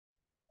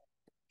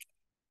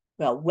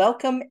Well,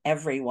 welcome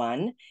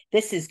everyone.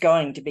 This is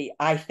going to be,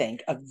 I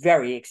think, a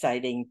very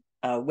exciting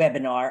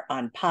webinar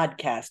on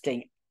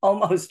podcasting.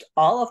 Almost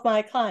all of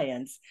my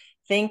clients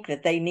think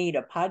that they need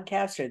a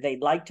podcast or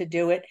they'd like to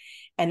do it.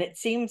 And it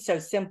seems so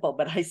simple,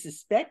 but I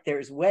suspect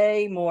there's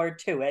way more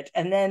to it.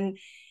 And then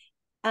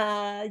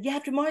you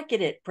have to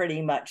market it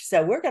pretty much.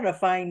 So we're going to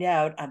find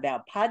out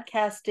about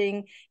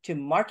podcasting to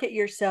market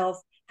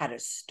yourself, how to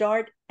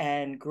start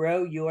and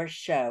grow your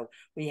show.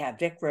 We have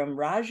Vikram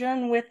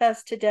Rajan with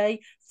us today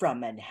from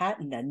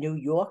Manhattan, a New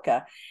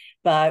Yorker,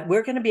 but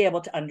we're going to be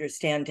able to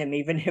understand him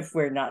even if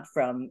we're not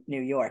from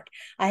New York.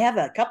 I have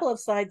a couple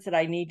of slides that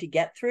I need to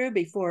get through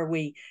before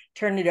we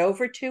turn it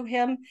over to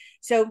him.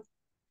 So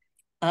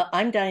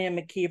I'm Diane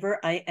McKeever.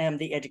 I am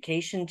the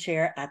education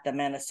chair at the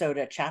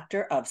Minnesota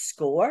chapter of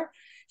SCORE.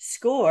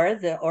 SCORE,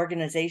 the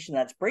organization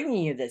that's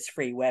bringing you this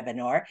free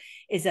webinar,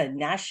 is a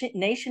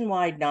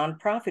nationwide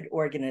nonprofit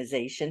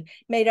organization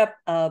made up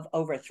of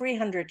over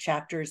 300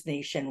 chapters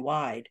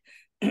nationwide.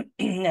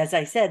 As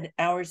I said,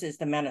 ours is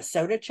the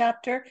Minnesota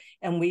chapter,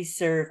 and we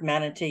serve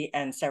Manatee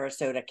and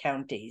Sarasota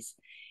counties.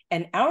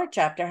 And our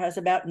chapter has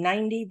about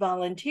 90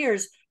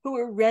 volunteers who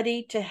are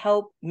ready to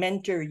help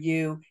mentor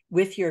you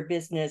with your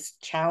business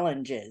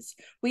challenges.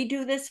 We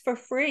do this for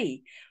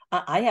free.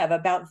 I have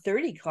about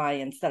 30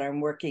 clients that I'm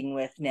working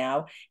with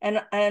now,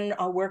 and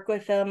I'll work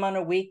with them on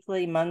a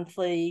weekly,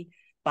 monthly,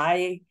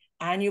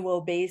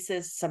 biannual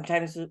basis.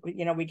 Sometimes,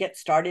 we get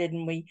started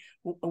and we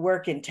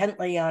work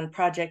intently on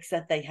projects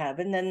that they have,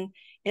 and then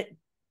it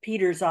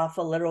peters off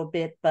a little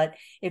bit. But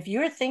if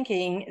you're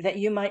thinking that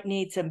you might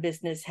need some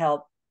business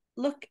help,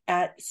 look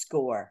at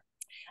SCORE.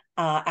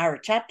 Our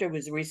chapter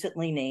was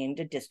recently named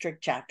a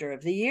District Chapter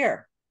of the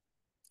Year.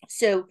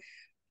 So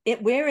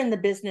where in the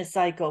business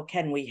cycle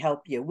can we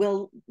help you?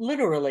 Well,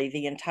 literally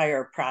the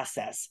entire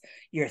process.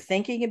 You're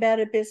thinking about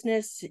a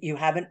business, you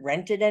haven't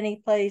rented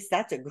any place.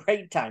 That's a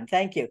great time.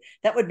 Thank you.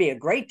 That would be a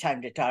great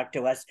time to talk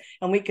to us,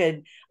 and we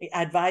could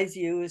advise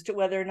you as to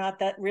whether or not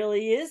that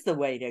really is the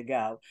way to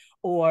go.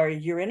 Or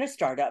you're in a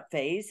startup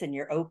phase and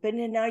you're open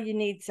and now you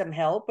need some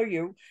help, or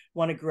you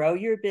want to grow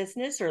your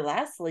business, or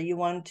lastly, you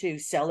want to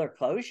sell or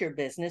close your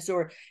business,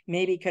 or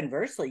maybe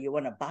conversely, you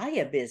want to buy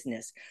a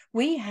business.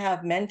 We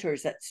have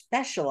mentors that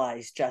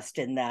specialize just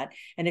in that.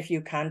 And if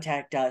you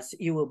contact us,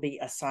 you will be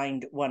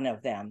assigned one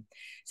of them.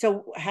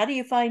 So how do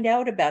you find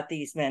out about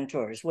these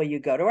mentors? Well, you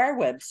go to our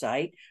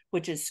website,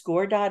 which is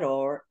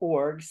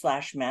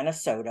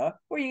score.org/Minnesota,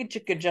 or you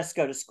could just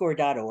go to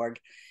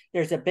score.org.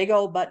 There's a big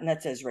old button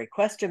that says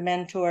request a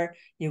mentor.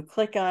 You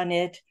click on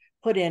it,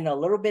 put in a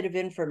little bit of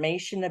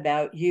information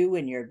about you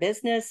and your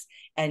business,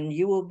 and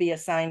you will be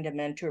assigned a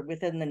mentor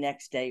within the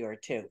next day or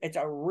two. It's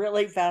a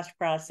really fast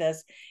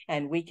process,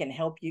 and we can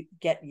help you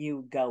get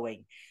you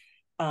going.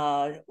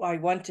 I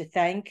want to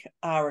thank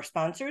our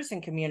sponsors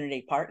and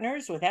community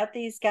partners. Without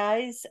these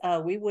guys,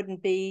 we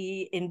wouldn't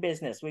be in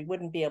business. We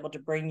wouldn't be able to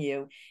bring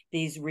you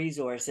these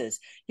resources.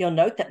 You'll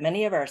note that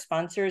many of our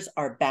sponsors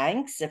are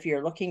banks. If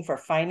you're looking for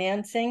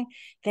financing,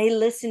 they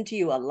listen to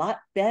you a lot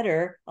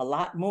better, a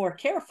lot more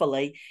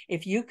carefully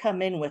if you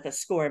come in with a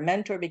SCORE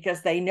mentor,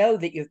 because they know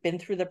that you've been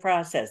through the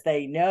process.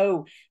 They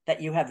know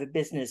that you have a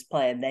business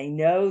plan. They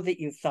know that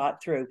you've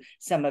thought through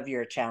some of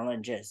your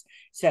challenges.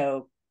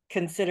 So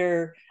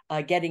consider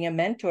getting a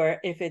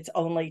mentor if it's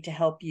only to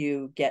help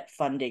you get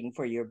funding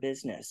for your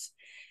business.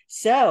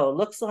 So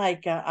looks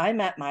like I'm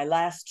at my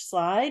last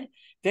slide.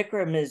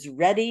 Vikram is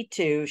ready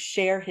to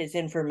share his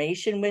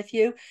information with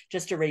you.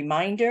 Just a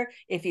reminder,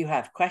 if you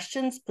have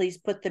questions, please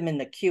put them in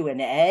the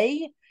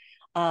Q&A.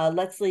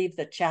 Let's leave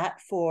the chat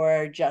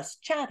for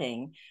just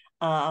chatting.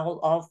 I'll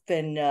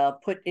often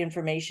put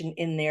information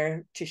in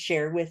there to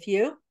share with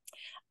you.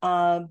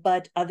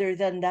 But other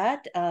than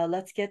that,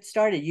 let's get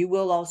started. You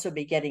will also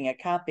be getting a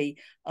copy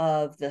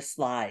of the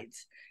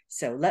slides.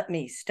 So let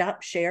me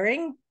stop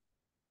sharing.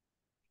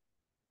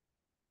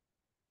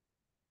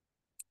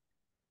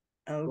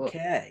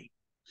 Okay.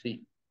 Well, so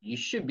you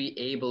should be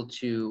able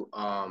to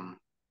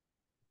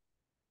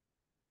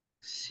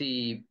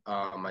see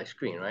my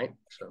screen, right?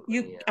 So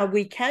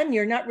we can.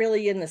 You're not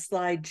really in the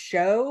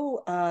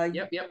slideshow.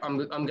 Yep.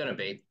 I'm gonna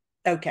be.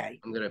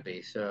 Okay. I'm gonna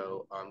be.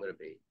 So I'm gonna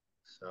be.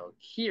 So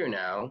here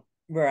now.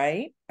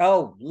 Right.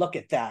 Oh, look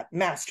at that.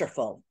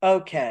 Masterful.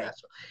 Okay. Yeah,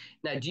 masterful.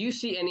 Now, do you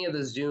see any of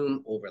the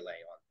Zoom overlay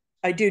on?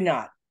 I do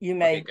not.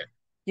 Okay, good.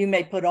 You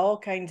may put all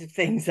kinds of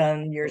things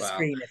on your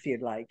screen if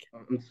you'd like.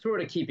 I'm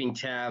sort of keeping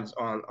tabs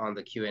on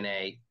the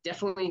Q&A.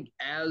 Definitely,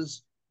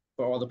 as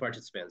for all the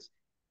participants,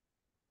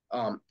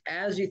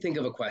 as you think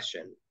of a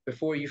question,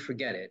 before you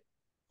forget it,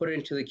 put it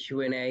into the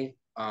Q&A.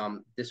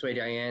 This way,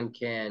 Diane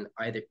can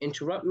either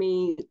interrupt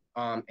me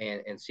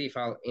and see if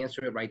I'll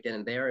answer it right then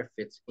and there if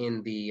it's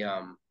in the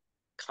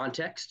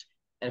context.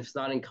 And if it's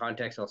not in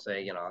context, I'll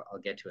say, I'll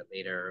get to it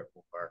later,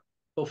 or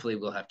hopefully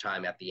we'll have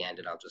time at the end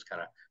and I'll just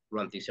kind of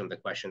run through some of the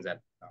questions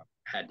that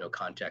had no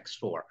context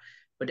for.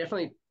 But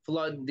definitely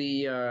flood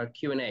the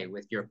Q&A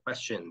with your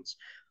questions.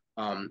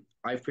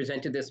 I've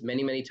presented this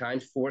many, many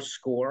times for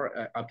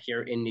SCORE up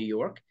here in New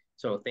York.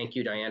 So thank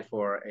you, Diane,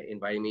 for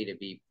inviting me to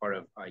be part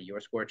of your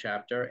score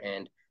chapter.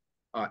 And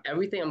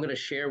everything I'm going to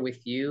share with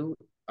you,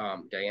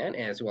 Diane,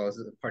 as well as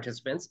the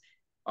participants,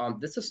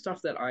 this is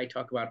stuff that I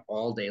talk about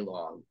all day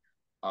long.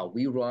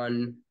 We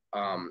run,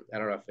 I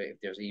don't know if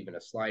there's even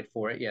a slide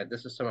for it. Yeah,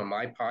 this is some of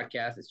my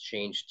podcasts. It's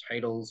changed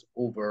titles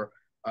over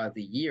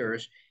the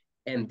years.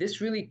 And this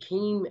really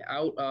came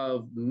out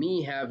of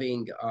me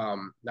having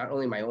not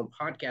only my own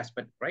podcast,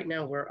 but right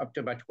now we're up to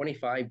about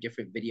 25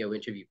 different video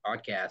interview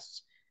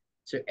podcasts.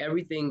 So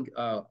everything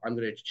I'm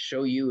going to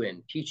show you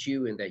and teach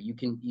you, and that you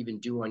can even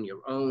do on your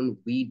own,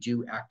 we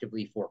do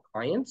actively for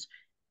clients.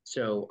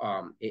 So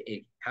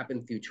it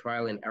happened through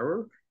trial and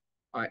error,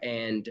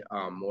 and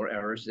more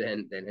errors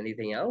than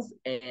anything else.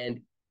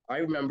 And I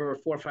remember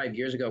 4 or 5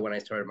 years ago when I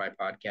started my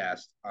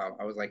podcast,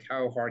 I was like,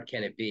 how hard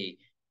can it be?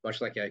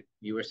 Much like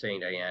you were saying,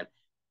 Diane.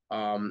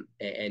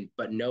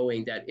 But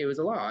knowing that it was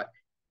a lot.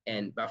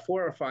 And about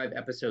 4 or 5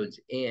 episodes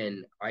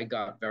in, I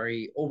got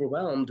very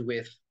overwhelmed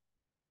with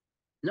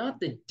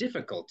not the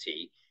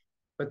difficulty,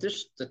 but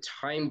just the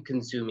time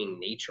consuming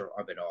nature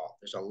of it all.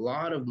 There's a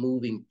lot of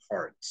moving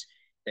parts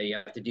that you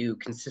have to do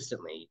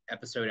consistently,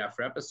 episode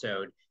after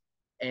episode.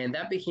 And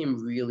that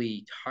became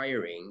really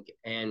tiring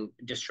and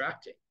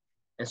distracting.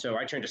 And so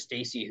I turned to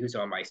Stacy, who's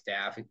on my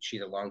staff.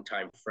 She's a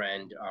longtime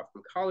friend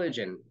from college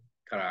and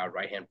kind of a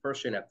right hand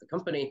person at the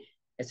company.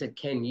 I said,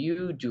 can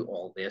you do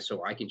all this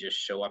so I can just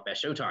show up at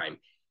showtime?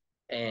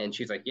 And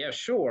she's like, yeah,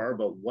 sure,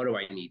 but what do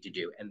I need to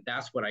do? And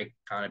that's what I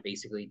kind of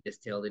basically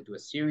distilled into a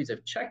series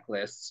of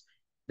checklists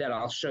that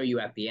I'll show you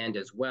at the end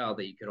as well,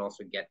 that you can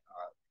also get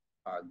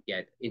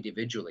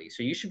individually.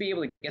 So you should be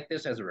able to get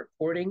this as a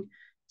recording.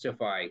 So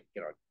if I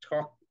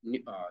talk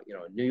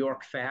New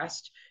York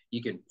fast,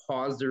 you can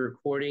pause the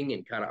recording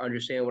and kind of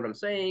understand what I'm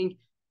saying,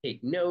 take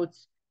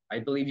notes. I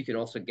believe you can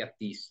also get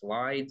these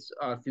slides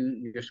through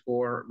your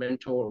score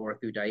mentor or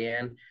through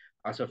Diane.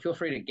 So feel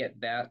free to get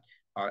that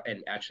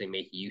and actually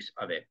make use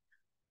of it.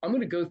 I'm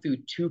going to go through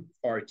two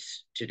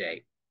parts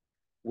today,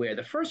 where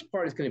the first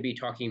part is going to be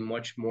talking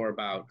much more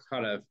about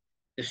kind of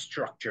the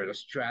structure, the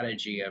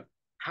strategy of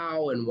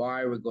how and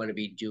why we're going to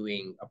be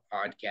doing a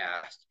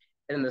podcast.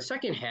 And then the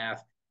second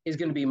half is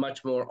going to be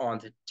much more on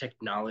the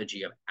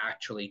technology of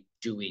actually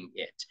doing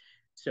it.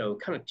 So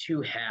kind of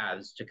two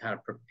halves to kind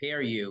of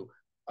prepare you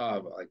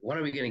of like, what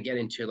are we going to get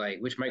into, like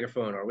which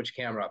microphone or which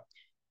camera.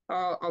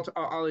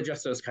 I'll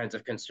address those kinds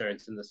of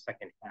concerns in the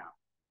second half.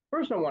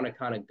 First, I want to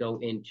kind of go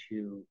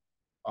into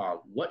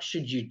what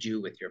should you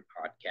do with your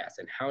podcast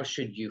and how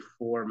should you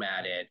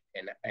format it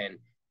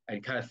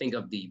and kind of think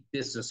of the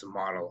business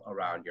model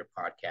around your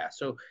podcast.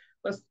 So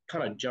let's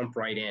kind of jump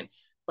right in.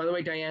 By the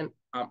way, Diane,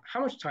 how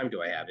much time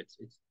do I have? It's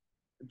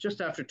just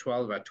after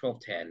 12, about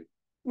 12:10.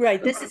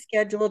 Right. This is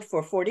scheduled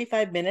for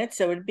 45 minutes,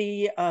 so it'd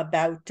be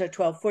about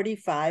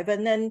 12:45,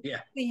 and then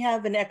Yeah, we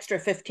have an extra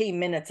 15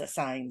 minutes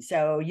assigned,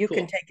 so you can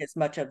cool. take as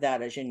much of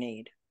that as you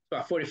need.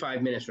 About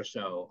 45 minutes or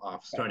so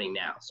starting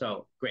now.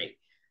 So great.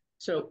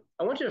 So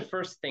I want you to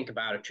first think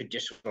about a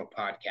traditional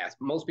podcast.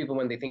 Most people,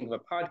 when they think of a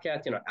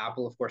podcast,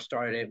 Apple, of course,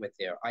 started it with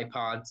their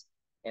iPods,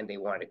 and they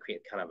wanted to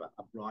create kind of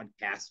a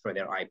broadcast for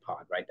their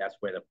iPod, right? That's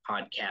where the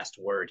podcast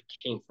word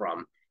came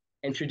from.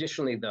 And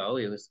traditionally, though,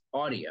 it was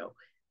audio.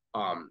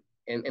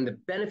 And the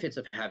benefits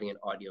of having an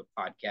audio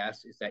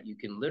podcast is that you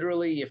can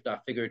literally, if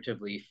not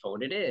figuratively,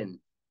 phone it in,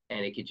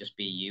 and it could just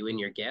be you and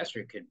your guest,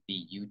 or it could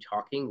be you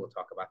talking. We'll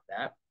talk about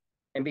that.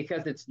 And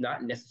because it's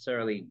not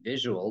necessarily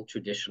visual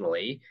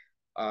traditionally,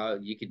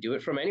 you could do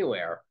it from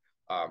anywhere.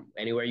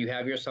 Anywhere you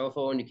have your cell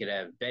phone, you could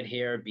have bed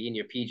hair, be in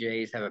your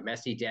PJs, have a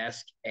messy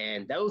desk.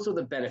 And those are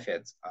the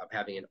benefits of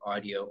having an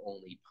audio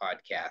only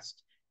podcast.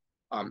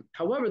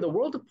 However, the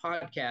world of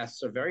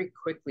podcasts are very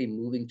quickly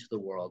moving to the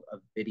world of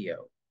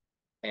video.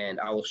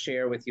 And I will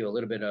share with you a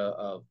little bit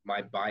of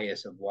my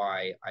bias of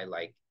why I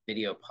like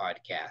video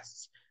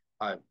podcasts.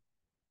 Uh,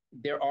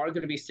 there are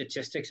going to be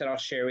statistics that I'll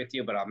share with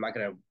you, but I'm not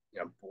going to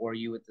bore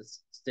you with the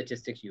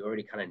statistics. You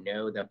already kind of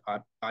know that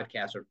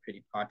podcasts are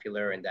pretty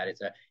popular, and that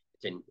it's a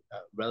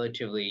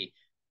relatively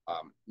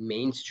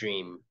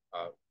mainstream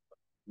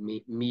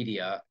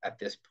media at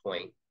this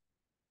point.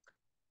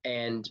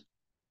 And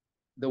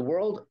the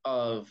world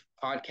of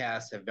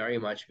podcasts have very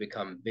much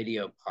become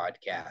video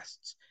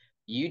podcasts.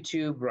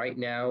 YouTube right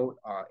now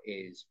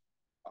is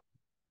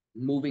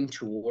moving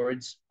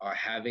towards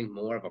having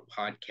more of a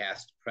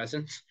podcast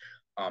presence.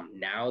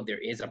 Now there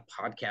is a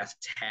podcast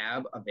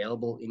tab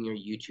available in your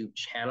YouTube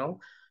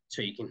channel.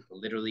 So you can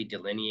literally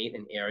delineate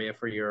an area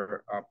for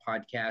your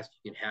podcast.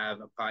 You can have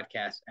a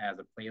podcast as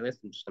a playlist.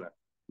 I'm just going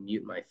to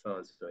mute my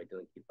phone so I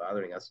don't keep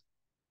bothering us.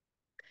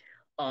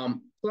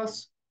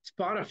 Plus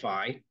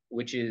Spotify,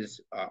 which is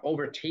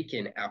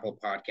overtaken Apple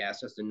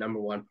Podcasts as the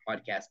 #1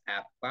 podcast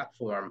app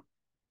platform,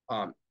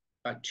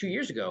 2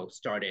 years ago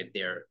started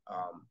their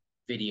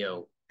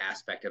video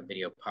aspect of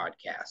video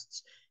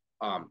podcasts.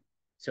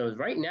 So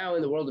right now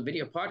in the world of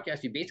video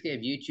podcasts, you basically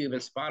have YouTube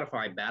and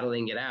Spotify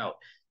battling it out.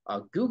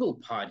 Google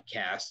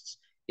Podcasts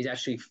is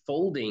actually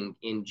folding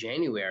in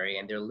January,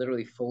 and they're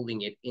literally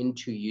folding it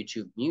into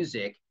YouTube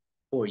Music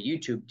for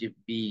YouTube to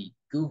be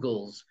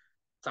Google's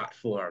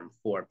platform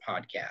for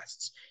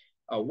podcasts.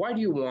 Why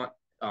do you want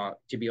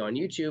to be on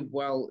YouTube?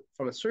 Well,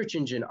 from a search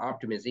engine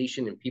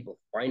optimization and people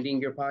finding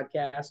your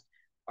podcast,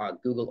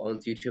 Google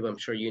owns YouTube, I'm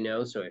sure you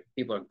know. So if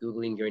people are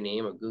Googling your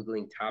name or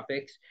Googling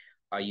topics,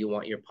 you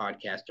want your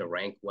podcast to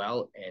rank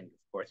well. And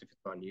of course, if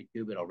it's on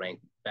YouTube, it'll rank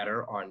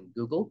better on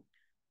Google.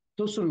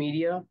 Social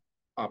media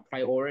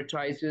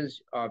prioritizes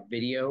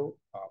video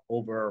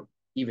over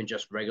even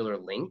just regular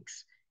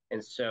links.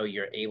 And so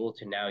you're able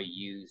to now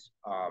use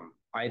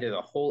either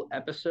the whole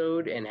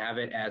episode and have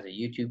it as a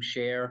YouTube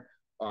share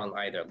on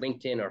either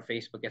LinkedIn or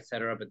Facebook, et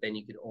cetera. But then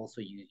you could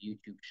also use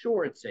YouTube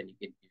Shorts and you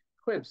could use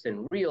clips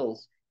and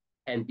reels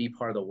and be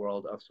part of the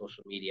world of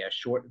social media,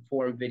 short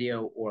form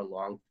video or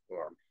long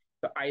form.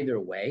 But either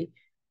way,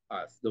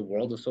 the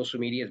world of social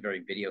media is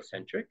very video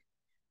centric.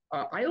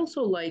 I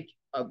also like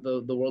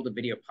the world of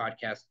video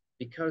podcasts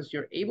because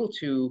you're able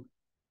to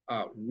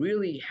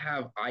really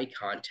have eye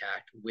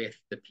contact with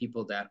the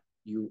people that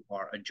you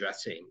are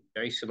addressing.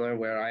 Very similar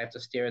where I have to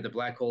stare at the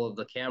black hole of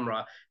the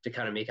camera to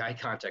kind of make eye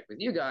contact with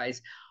you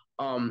guys.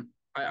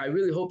 I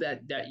really hope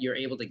that you're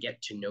able to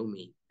get to know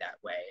me that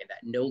way, and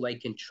that know,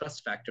 like, and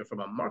trust factor from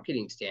a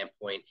marketing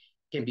standpoint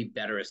can be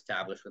better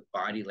established with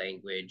body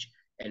language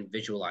and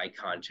visual eye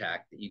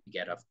contact that you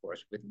get, of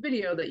course, with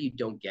video that you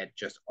don't get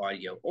just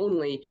audio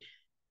only.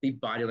 The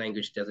body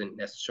language doesn't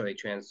necessarily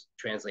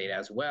translate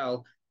as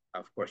well.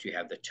 Of course, you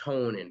have the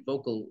tone and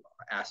vocal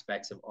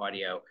aspects of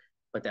audio,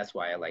 but that's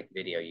why I like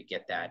video. You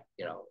get that,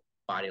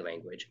 body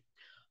language.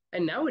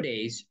 And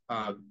nowadays,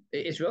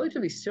 it's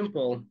relatively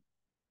simple.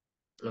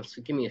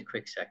 So give me a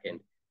quick second.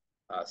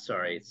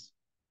 Sorry, it's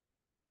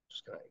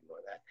just gonna ignore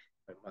that.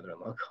 My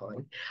mother-in-law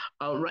calling.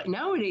 Right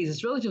nowadays,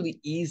 it's relatively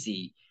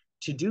easy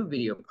to do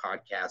video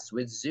podcasts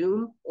with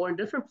Zoom or a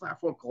different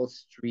platform called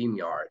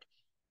StreamYard.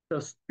 So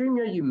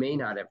StreamYard you may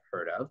not have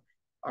heard of.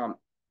 Um,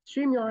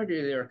 StreamYard,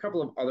 there are a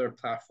couple of other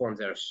platforms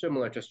that are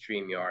similar to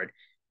StreamYard,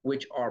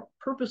 which are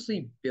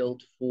purposely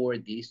built for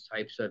these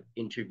types of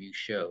interview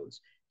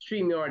shows.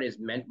 StreamYard is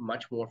meant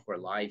much more for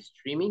live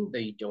streaming, though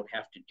you don't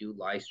have to do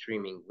live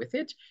streaming with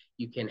it.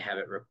 You can have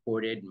it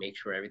recorded, make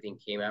sure everything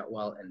came out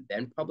well, and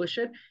then publish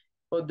it.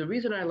 But the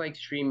reason I like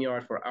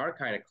StreamYard for our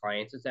kind of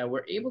clients is that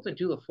we're able to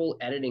do the full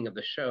editing of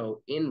the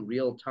show in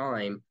real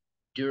time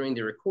during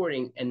the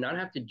recording and not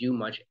have to do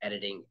much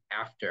editing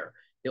after.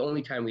 The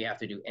only time we have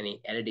to do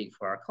any editing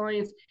for our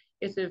clients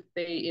is if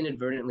they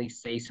inadvertently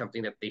say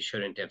something that they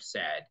shouldn't have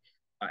said,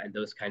 and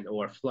those kind of,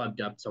 or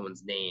flubbed up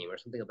someone's name or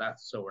something of that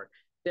sort.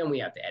 Then we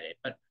have to edit.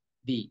 But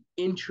the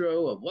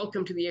intro of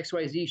 "Welcome to the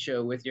XYZ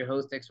Show" with your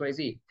host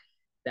XYZ,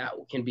 that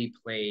can be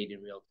played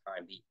in real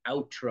time. The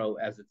outro,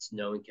 as it's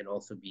known, can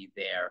also be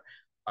there.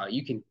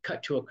 You can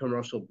cut to a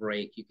commercial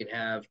break. You can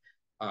have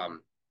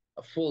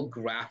a full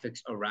graphics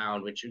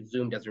around, which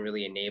Zoom doesn't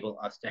really enable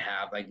us to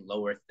have, like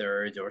lower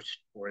thirds or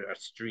a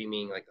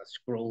streaming, like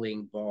a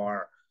scrolling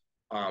bar.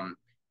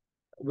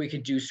 We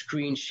could do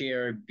screen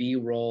share,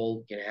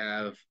 B-roll, can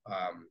have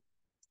uh,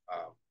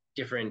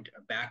 different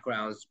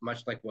backgrounds,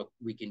 much like what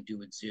we can do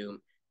with Zoom.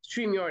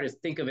 StreamYard is,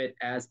 think of it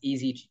as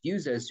easy to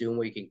use as Zoom,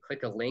 where you can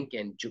click a link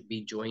and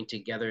be joined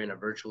together in a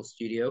virtual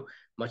studio,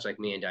 much like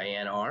me and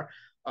Diane are,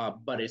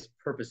 but it's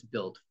purpose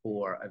built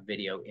for a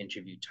video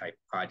interview type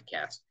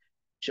podcast.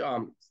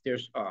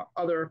 There's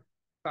other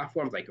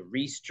platforms like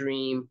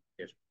Restream,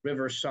 there's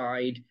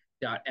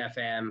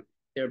Riverside.fm.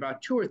 There are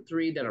about two or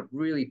three that are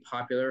really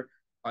popular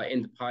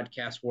in the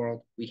podcast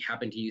world. We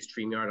happen to use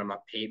StreamYard. I'm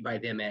not paid by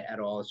them at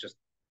all. It's just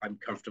I'm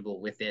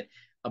comfortable with it.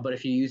 But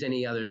if you use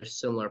any other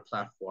similar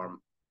platform,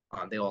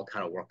 they all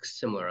kind of work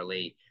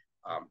similarly.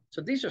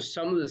 So these are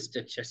some of the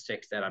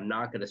statistics that I'm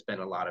not going to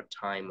spend a lot of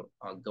time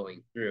on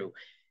going through.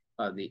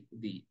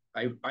 The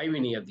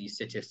irony of these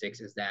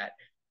statistics is that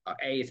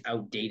A, it's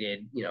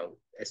outdated,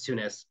 as soon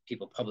as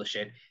people publish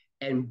it,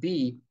 and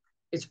B,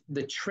 it's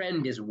the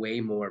trend is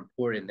way more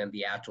important than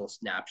the actual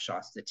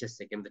snapshot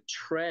statistic. And the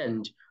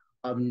trend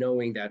of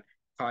knowing that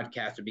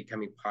podcasts are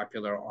becoming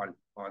popular on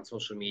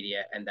social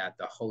media and that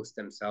the hosts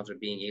themselves are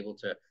being able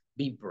to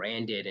be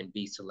branded and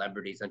be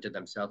celebrities unto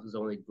themselves is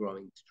only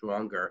growing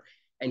stronger.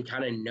 And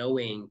kind of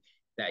knowing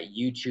that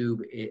YouTube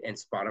and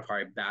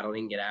Spotify are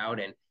battling it out,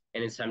 and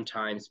then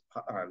sometimes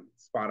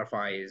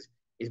Spotify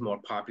is more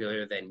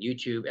popular than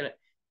YouTube. And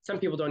some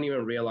people don't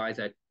even realize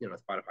that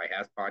Spotify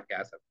has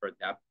podcasts. I've heard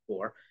that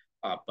before,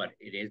 but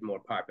it is more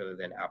popular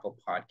than Apple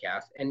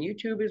Podcasts, and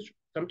YouTube is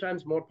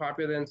sometimes more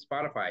popular than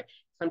Spotify.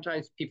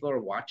 Sometimes people are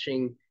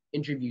watching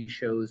interview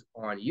shows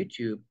on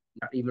YouTube,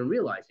 not even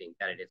realizing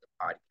that it is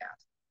a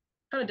podcast.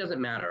 Kind of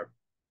doesn't matter.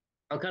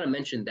 I'll kind of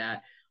mention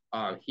that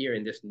here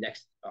in this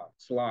next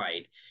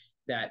slide,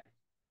 that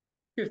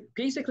there's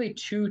basically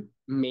two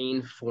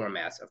main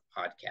formats of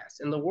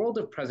podcasts. In the world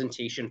of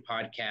presentation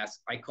podcasts,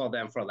 I call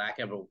them, for lack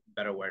of a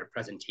better word,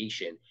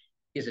 presentation,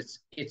 is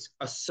it's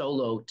a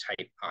solo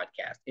type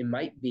podcast. It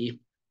might be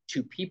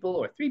two people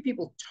or three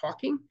people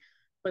talking,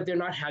 but they're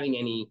not having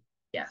any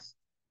guests,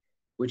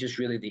 which is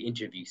really the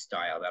interview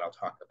style that I'll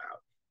talk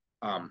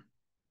about.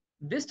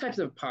 This type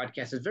of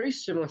podcast is very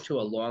similar to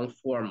a long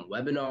form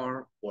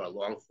webinar or a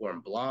long form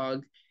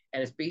blog.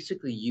 and it's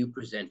basically you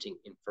presenting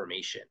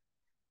information.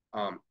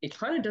 It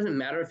kind of doesn't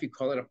matter if you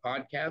call it a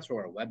podcast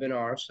or a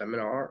webinar,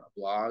 seminar, a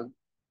blog,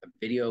 a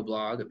video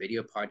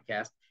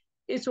podcast.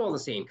 It's all the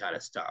same kind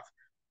of stuff.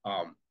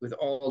 With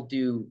all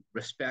due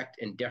respect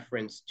and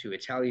deference to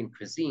Italian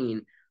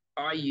cuisine,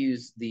 I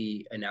use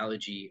the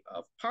analogy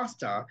of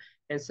pasta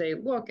and say,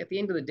 look, at the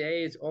end of the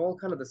day, it's all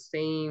kind of the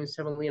same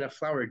semolina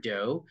flour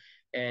dough.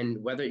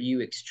 And whether you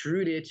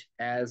extrude it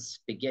as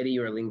spaghetti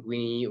or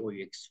linguine, or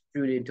you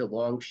extrude it into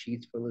long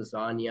sheets for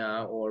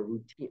lasagna or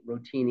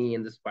rotini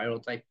in the spiral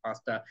type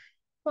pasta,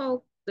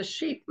 well, the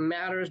shape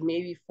matters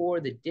maybe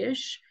for the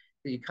dish.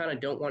 You kind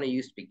of don't want to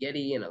use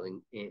spaghetti in a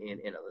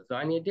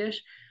lasagna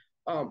dish.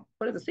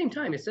 But at the same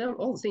time, it's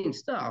all the same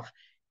stuff.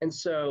 And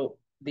so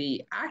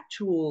the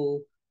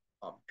actual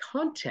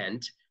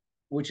content,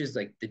 which is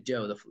like the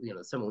dough,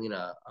 the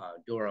semolina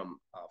durum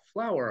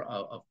flour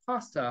of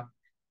pasta,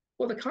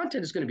 well, the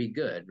content is going to be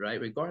good,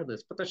 right?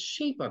 Regardless, but the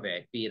shape of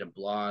it, be it a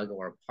blog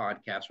or a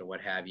podcast or what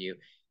have you,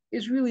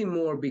 is really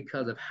more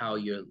because of how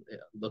you're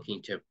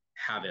looking to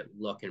have it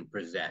look and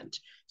present.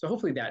 So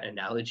hopefully that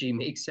analogy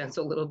makes sense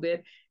a little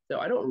bit. So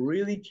I don't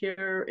really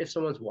care if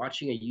someone's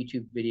watching a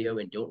YouTube video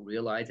and don't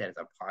realize that it's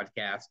a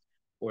podcast,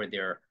 or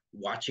they're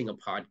watching a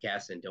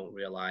podcast and don't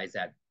realize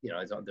that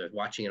they're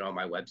watching it on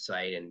my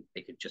website and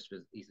they could just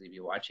as easily be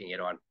watching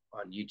it on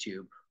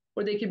YouTube,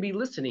 or they could be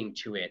listening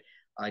to it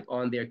like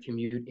on their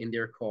commute in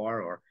their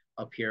car, or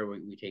up here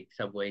we take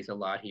subways a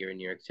lot here in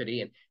New York City,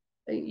 and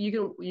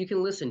you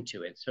can listen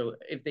to it. So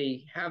if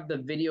they have the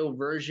video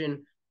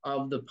version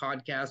of the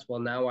podcast, well,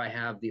 now I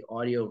have the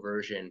audio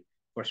version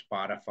for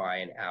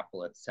Spotify and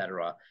Apple,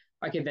 etc.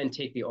 I can then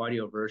take the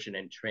audio version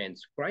and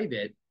transcribe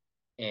it,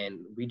 and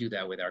we do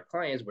that with our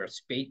clients, where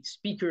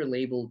speaker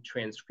labeled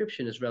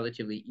transcription is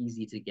relatively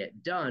easy to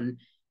get done,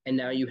 and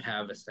now you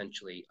have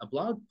essentially a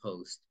blog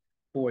post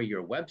for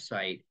your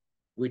website,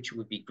 which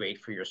would be great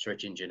for your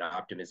search engine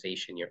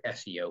optimization, your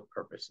SEO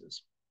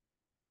purposes.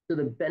 So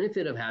the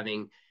benefit of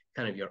having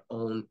kind of your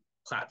own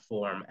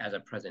platform as a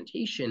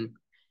presentation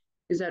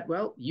is that,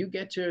 well, you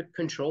get to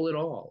control it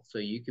all. So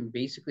you can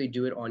basically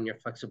do it on your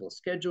flexible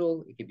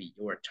schedule. It could be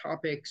your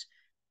topics.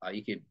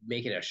 You could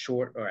make it as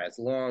short or as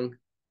long.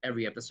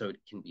 Every episode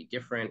can be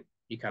different.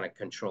 You kind of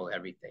control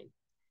everything.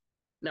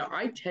 Now,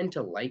 I tend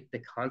to like the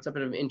concept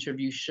of an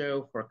interview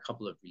show for a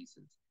couple of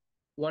reasons.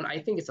 One, I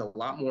think it's a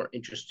lot more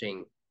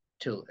interesting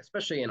to,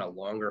 especially in a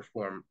longer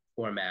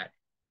format,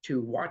 to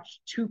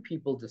watch two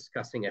people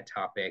discussing a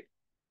topic,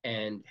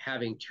 and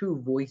having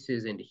two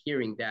voices and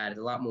hearing that is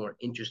a lot more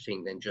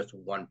interesting than just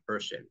one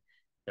person.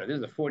 This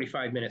is a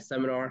 45-minute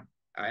seminar.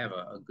 I have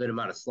a good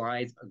amount of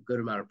slides, a good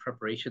amount of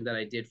preparation that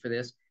I did for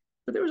this,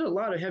 but there was a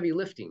lot of heavy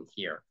lifting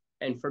here.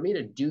 And for me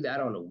to do that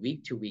on a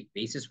week-to-week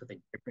basis with a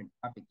different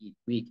topic each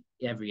week,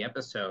 every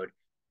episode,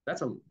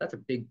 that's a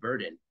big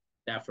burden.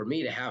 Now, for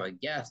me to have a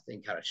guest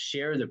and kind of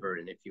share the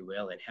burden, if you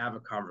will, and have a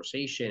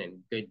conversation and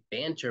good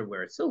banter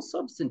where it's still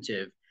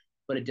substantive,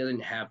 but it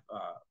doesn't have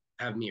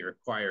me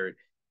required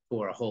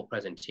for a whole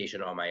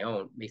presentation on my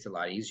own, makes it a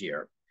lot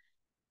easier.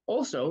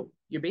 Also,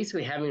 you're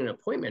basically having an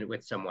appointment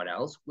with someone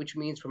else, which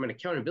means from an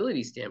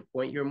accountability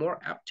standpoint, you're more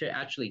apt to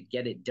actually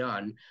get it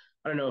done.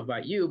 I don't know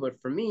about you,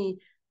 but for me,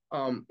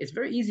 it's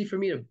very easy for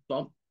me to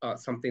bump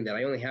something that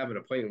I only have an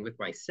appointment with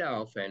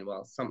myself, and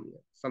well,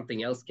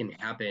 something else can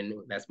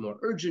happen that's more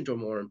urgent or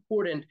more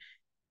important,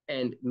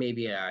 and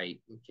maybe I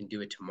can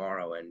do it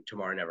tomorrow, and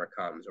tomorrow never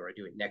comes, or I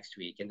do it next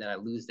week, and then I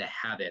lose the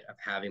habit of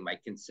having my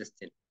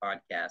consistent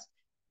podcast.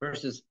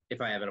 Versus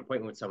if I have an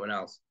appointment with someone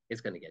else,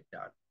 it's going to get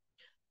done.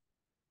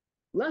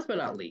 Last but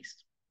not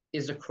least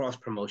is the cross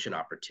promotion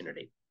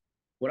opportunity.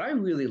 What I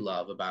really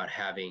love about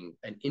having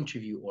an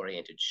interview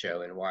oriented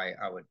show, and why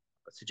I would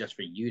suggest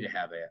for you to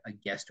have a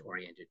guest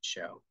oriented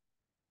show,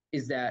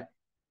 is that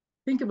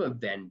think of a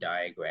Venn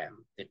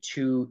diagram, the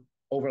two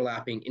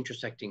overlapping,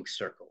 intersecting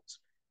circles.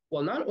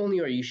 Well, not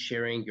only are you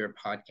sharing your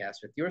podcast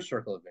with your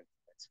circle of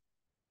influence,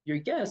 your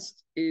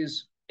guest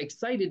is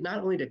excited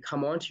not only to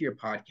come onto your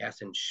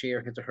podcast and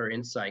share his or her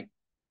insight,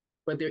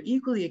 but they're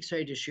equally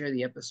excited to share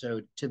the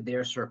episode to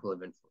their circle of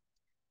influence,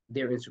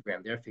 their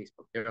Instagram, their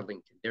Facebook, their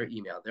LinkedIn, their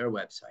email, their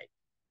website.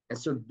 And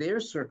so their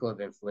circle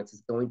of influence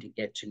is going to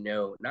get to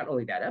know not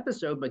only that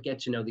episode, but get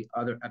to know the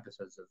other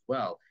episodes as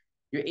well.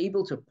 You're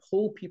able to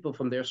pull people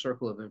from their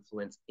circle of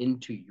influence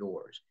into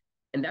yours.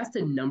 And that's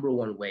the number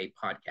one way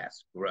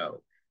podcasts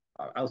grow,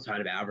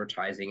 outside of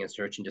advertising and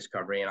search and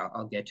discovery. And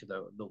I'll get to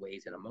the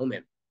ways in a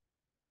moment.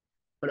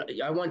 But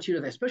I want you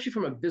to, especially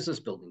from a business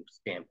building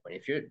standpoint,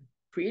 if you're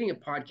creating a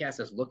podcast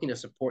that's looking to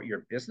support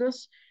your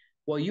business,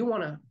 well, you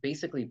want to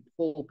basically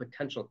pull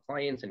potential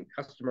clients and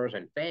customers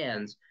and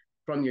fans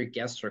from your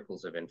guest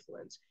circles of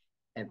influence.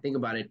 And think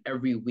about it,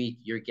 every week,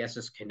 your guest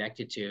is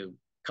connected to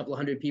a couple of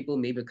hundred people,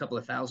 maybe a couple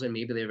of thousand,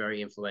 maybe they're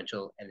very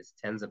influential, and it's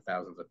tens of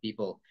thousands of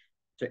people.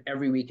 So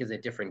every week is a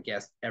different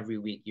guest. Every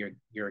week,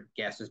 your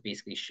guest is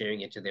basically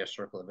sharing it to their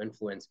circle of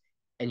influence,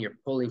 and you're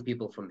pulling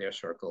people from their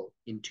circle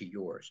into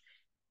yours.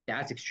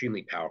 That's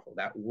extremely powerful.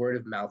 That word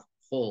of mouth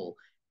pull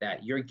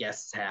that your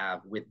guests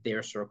have with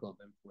their circle of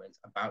influence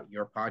about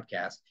your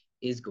podcast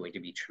is going to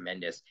be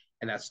tremendous.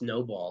 And that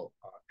snowball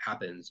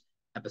happens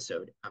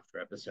episode after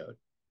episode.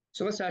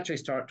 So let's actually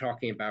start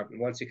talking about,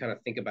 once you kind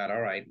of think about,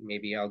 all right,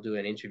 maybe I'll do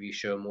an interview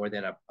show more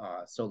than a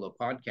solo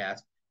podcast.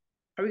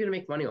 How are we going to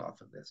make money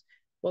off of this?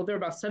 Well, there are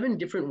about 7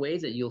 different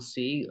ways that you'll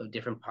see of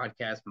different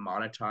podcasts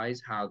monetize,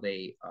 how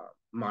they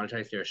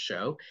monetize their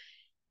show.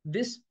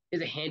 This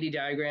is a handy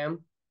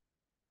diagram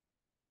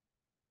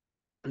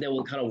that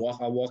will kind of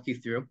I'll walk you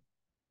through.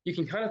 You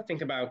can kind of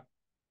think about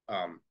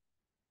um,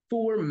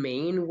 4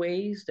 main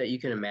ways that you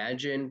can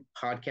imagine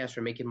podcasts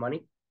are making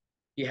money.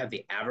 You have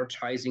the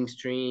advertising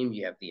stream,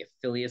 you have the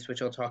affiliates,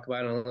 which I'll talk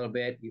about in a little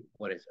bit.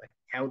 What is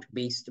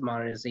account-based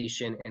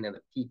monetization, and then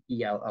the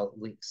PPL, I'll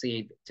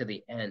say to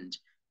the end.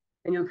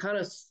 And you'll kind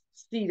of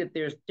see that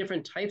there's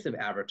different types of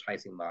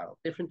advertising models,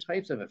 different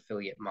types of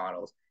affiliate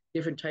models,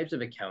 different types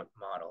of account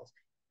models.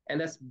 And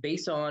that's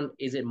based on,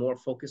 is it more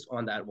focused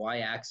on that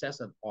y-axis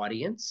of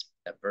audience,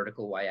 that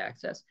vertical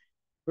y-axis,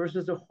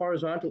 versus the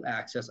horizontal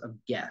axis of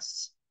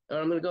guests. And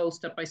I'm going to go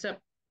step by step,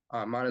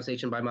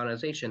 monetization by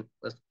monetization.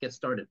 Let's get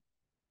started.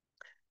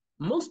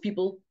 Most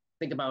people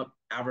think about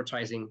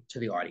advertising to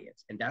the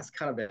audience, and that's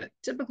kind of the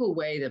typical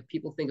way that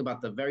people think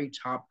about the very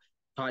top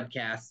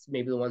podcasts,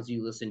 maybe the ones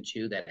you listen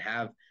to that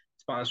have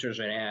sponsors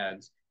and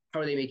ads.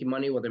 How are they making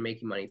money? Well, they're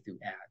making money through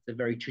ads, a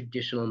very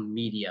traditional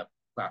media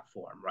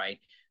platform, right?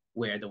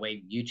 Where the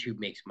way YouTube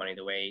makes money,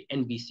 the way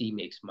NBC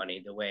makes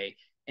money, the way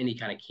any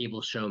kind of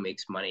cable show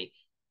makes money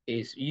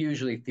is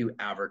usually through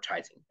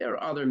advertising. There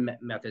are other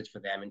methods for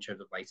them in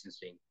terms of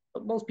licensing,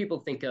 but most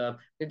people think of,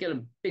 they get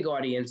a big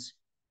audience,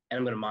 and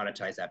I'm going to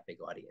monetize that big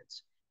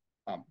audience.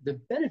 The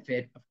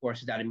benefit, of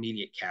course, is that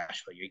immediate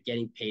cash flow. You're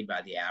getting paid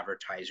by the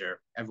advertiser.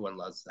 Everyone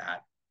loves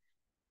that.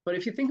 But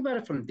if you think about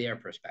it from their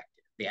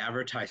perspective, the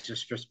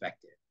advertiser's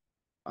perspective,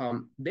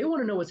 they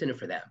want to know what's in it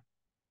for them.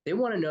 They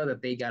want to know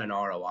that they got an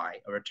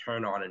ROI, a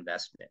return on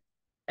investment.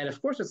 And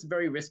of course, it's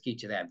very risky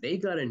to them. They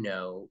got to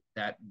know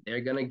that they're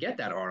going to get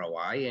that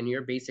ROI, and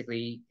you're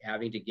basically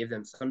having to give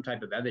them some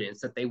type of evidence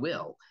that they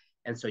will.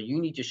 And so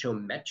you need to show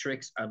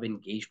metrics of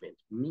engagement,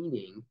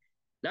 meaning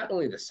not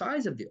only the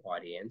size of the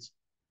audience,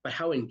 but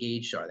how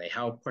engaged are they?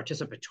 How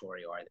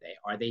participatory are they?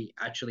 Are they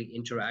actually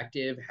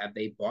interactive? Have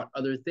they bought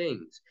other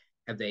things?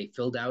 Have they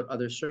filled out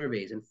other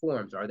surveys and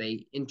forms? Are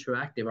they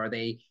interactive? Are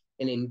they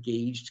an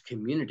engaged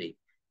community?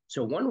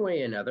 So one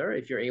way or another,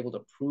 if you're able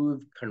to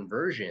prove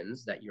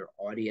conversions that your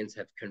audience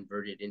have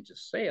converted into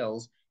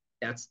sales,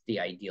 that's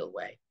the ideal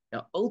way.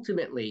 Now,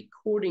 ultimately,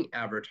 courting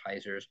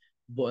advertisers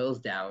boils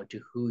down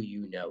to who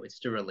you know. It's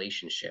the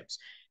relationships.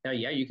 Now,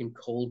 yeah, you can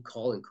cold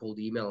call and cold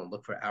email and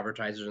look for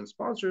advertisers and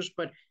sponsors,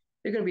 but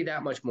they're going to be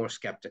that much more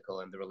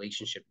skeptical, and the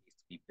relationship needs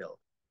to be built.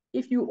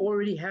 If you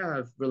already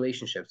have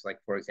relationships, like,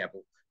 for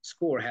example,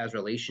 Score has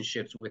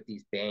relationships with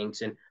these banks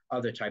and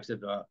other types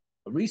of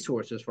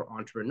resources for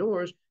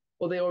entrepreneurs,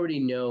 well, they already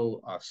know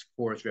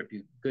Score's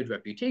good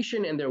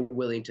reputation, and they're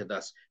willing to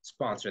thus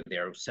sponsor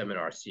their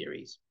seminar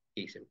series.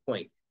 Case in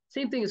point.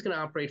 Same thing is going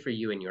to operate for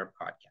you and your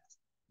podcast.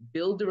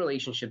 Build the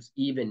relationships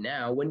even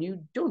now when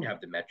you don't have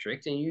the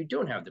metrics and you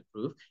don't have the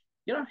proof.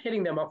 You're not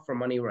hitting them up for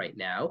money right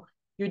now.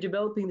 You're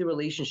developing the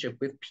relationship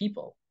with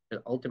people.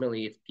 And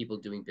ultimately, it's people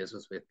doing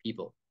business with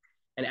people.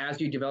 And as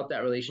you develop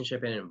that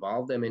relationship and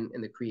involve them in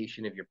the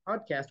creation of your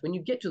podcast, when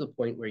you get to the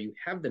point where you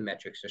have the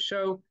metrics to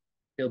show,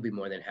 they'll be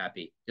more than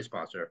happy to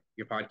sponsor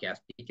your podcast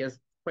because,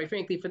 quite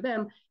frankly, for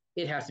them,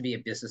 it has to be a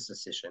business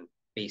decision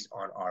based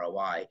on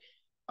ROI.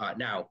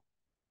 Now,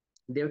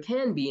 there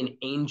can be an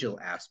angel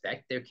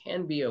aspect. There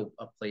can be a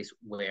place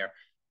where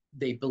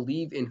they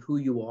believe in who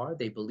you are.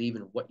 They believe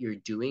in what you're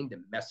doing,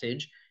 the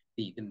message,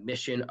 the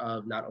mission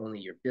of not only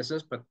your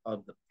business, but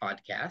of the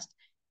podcast.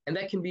 And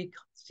that can be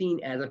seen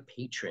as a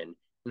patron,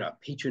 a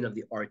patron of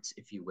the arts,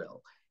 if you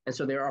will. And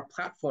so there are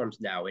platforms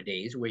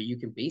nowadays where you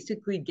can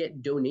basically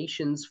get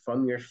donations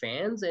from your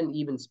fans and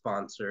even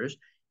sponsors,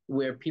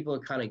 where people are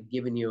kind of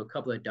giving you a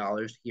couple of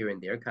dollars here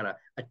and there, kind of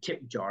a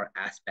tip jar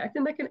aspect,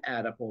 and that can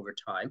add up over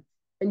time.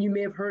 And you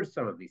may have heard of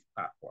some of these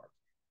platforms.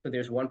 So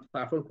there's one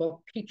platform called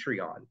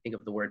Patreon. Think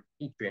of the word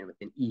Patreon with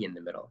an E in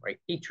the middle, right?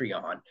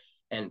 Patreon.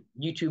 And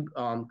YouTube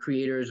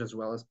creators as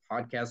well as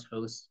podcast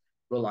hosts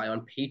rely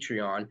on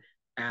Patreon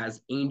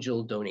as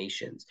angel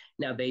donations.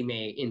 Now, they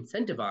may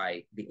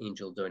incentivize the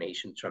angel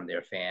donations from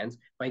their fans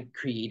by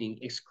creating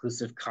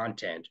exclusive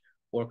content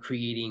or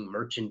creating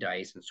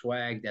merchandise and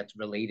swag that's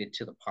related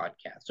to the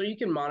podcast. So you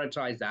can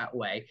monetize that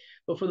way.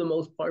 But for the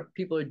most part,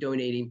 people are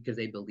donating because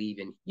they believe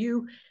in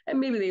you. And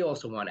maybe they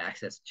also want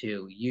access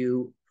to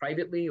you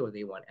privately, or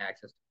they want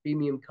access to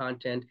premium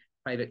content,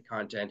 private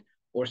content,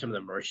 or some of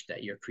the merch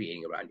that you're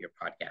creating around your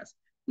podcast.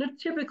 Now,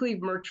 typically,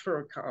 merch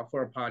for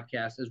a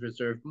podcast is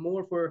reserved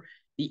more for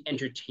the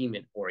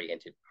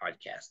entertainment-oriented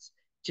podcasts.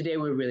 Today,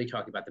 we're really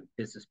talking about the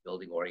business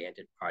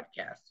building-oriented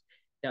podcasts.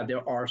 Now,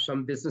 there are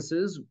some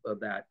businesses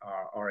that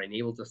are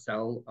enabled to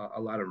sell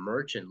a lot of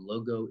merch and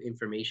logo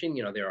information.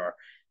 There are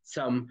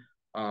some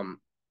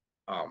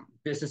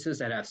businesses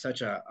that have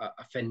such a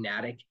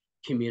fanatic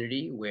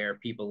community where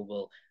people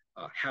will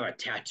have a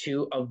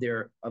tattoo of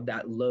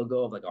that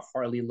logo, of like a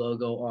Harley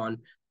logo on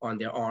on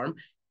their arm.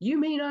 You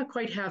may not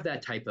quite have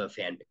that type of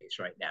fan base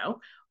right now,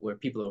 where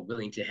people are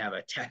willing to have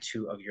a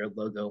tattoo of your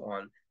logo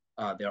on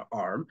their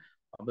arm,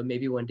 but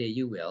maybe one day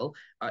you will.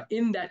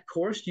 In that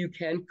course, you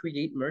can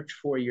create merch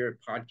for your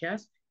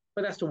podcast,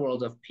 but that's the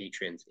world of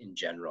patrons in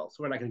general.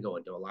 So we're not going to go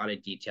into a lot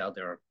of detail.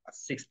 There are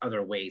 6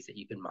 other ways that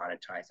you can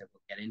monetize that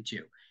we'll get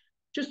into.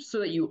 Just so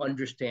that you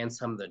understand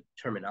some of the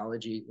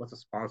terminology, what's a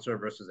sponsor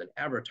versus an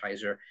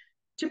advertiser.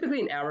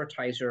 Typically, an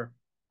advertiser,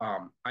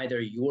 either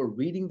you're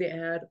reading the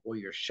ad or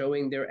you're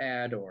showing their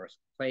ad or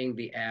playing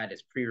the ad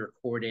as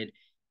pre-recorded.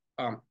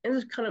 And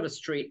it's kind of a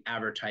straight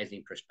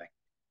advertising perspective.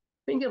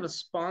 Think of a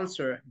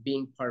sponsor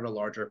being part of a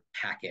larger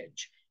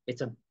package.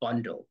 It's a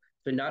bundle.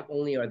 So not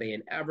only are they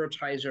an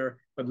advertiser,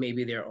 but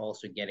maybe they're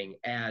also getting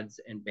ads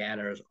and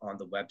banners on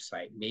the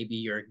website. Maybe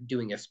you're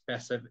doing a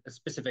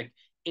specific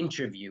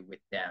interview with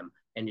them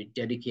and you're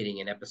dedicating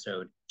an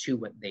episode to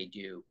what they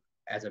do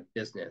as a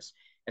business.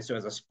 And so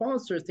as a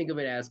sponsor, think of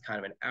it as kind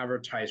of an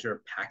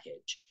advertiser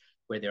package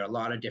where there are a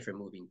lot of different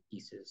moving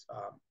pieces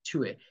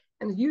to it.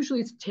 And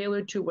usually it's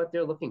tailored to what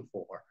they're looking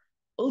for.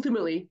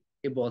 Ultimately,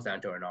 it boils down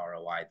to an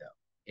ROI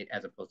though,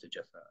 as opposed to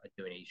just a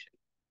donation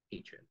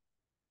patron.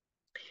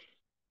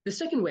 The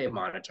second way of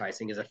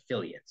monetizing is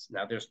affiliates.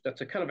 Now,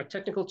 that's a kind of a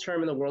technical term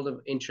in the world of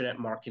internet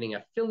marketing.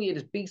 Affiliate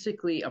is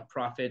basically a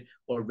profit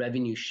or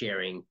revenue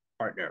sharing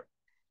partner.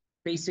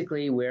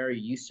 Basically, where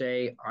you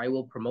say, I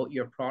will promote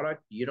your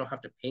product. You don't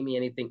have to pay me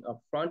anything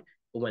upfront.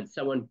 But when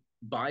someone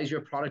buys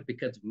your product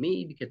because of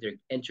me, because they're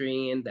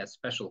entering in that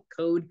special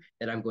code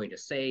that I'm going to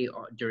say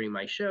during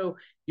my show,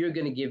 you're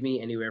going to give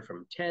me anywhere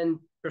from 10%,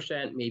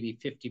 maybe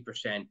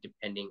 50%,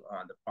 depending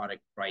on the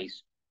product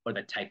price or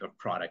the type of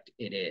product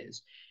it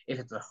is. If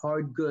it's a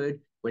hard good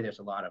where there's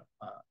a lot of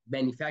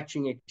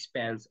manufacturing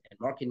expense and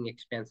marketing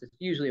expense, it's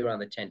usually around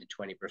the 10 to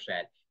 20%.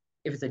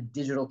 If it's a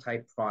digital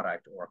type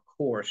product or a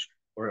course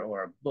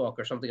or a book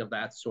or something of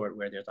that sort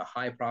where there's a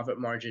high profit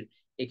margin,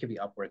 it could be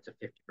upwards of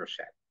 50%.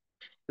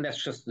 And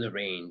that's just the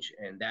range,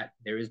 and that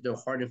there is no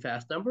hard and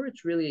fast number.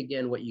 It's really,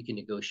 again, what you can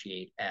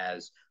negotiate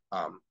as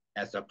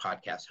a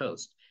podcast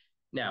host.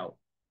 Now,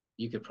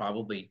 you could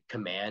probably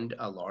command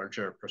a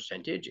larger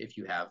percentage if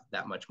you have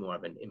that much more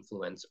of an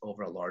influence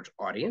over a large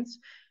audience.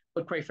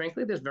 But quite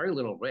frankly, there's very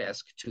little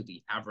risk to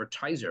the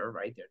advertiser,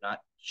 right? They're not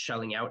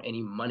shelling out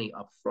any money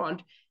up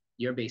front.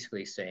 You're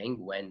basically saying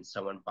when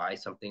someone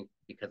buys something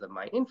because of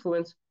my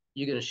influence,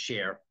 you're going to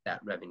share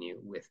that revenue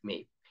with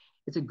me.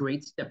 It's a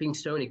great stepping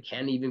stone. It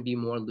can even be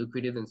more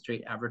lucrative than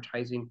straight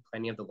advertising.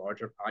 Plenty of the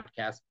larger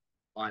podcasts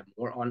rely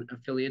more on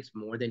affiliates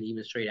more than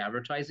even straight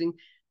advertising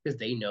because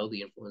they know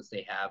the influence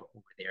they have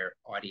over their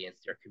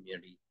audience, their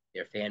community,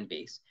 their fan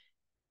base.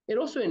 It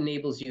also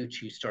enables you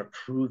to start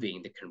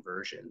proving the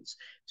conversions.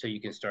 So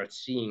you can start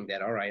seeing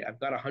that, all right, I've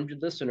got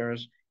 100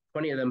 listeners,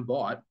 20 of them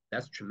bought.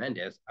 That's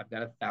tremendous. I've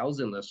got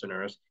 1,000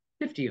 listeners,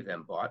 50 of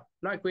them bought.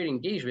 Not great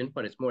engagement,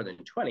 but it's more than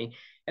 20.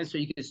 And so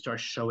you can start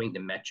showing the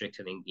metrics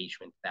and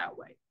engagement that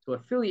way. So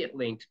affiliate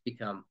links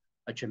become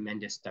a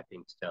tremendous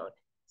stepping stone.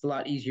 It's a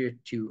lot easier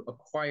to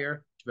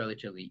acquire. It's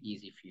relatively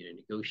easy for you to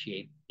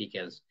negotiate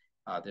because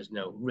there's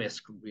no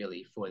risk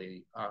really for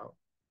the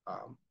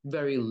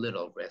very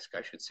little risk,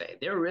 I should say.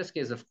 Their risk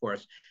is, of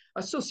course,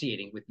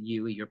 associating with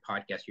you, your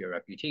podcast, your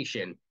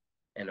reputation.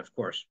 And of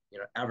course,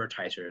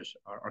 advertisers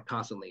are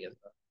constantly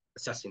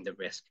assessing the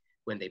risk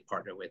when they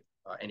partner with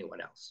anyone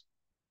else.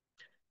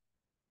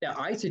 Now,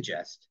 I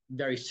suggest,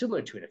 very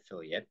similar to an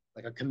affiliate,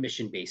 like a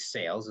commission-based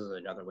sales is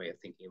another way of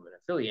thinking of an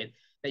affiliate,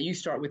 that you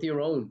start with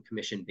your own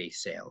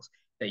commission-based sales,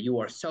 that you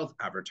are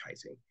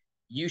self-advertising.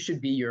 You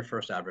should be your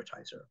first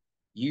advertiser.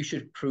 You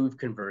should prove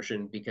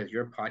conversion because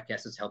your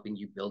podcast is helping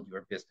you build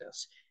your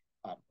business.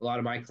 A lot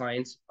of my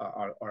clients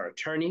are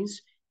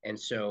attorneys. And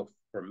so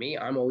for me,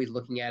 I'm always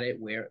looking at it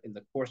where in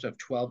the course of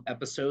 12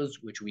 episodes,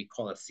 which we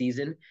call a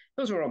season,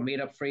 those are all made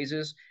up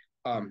phrases.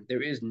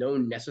 There is no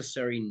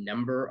necessary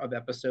number of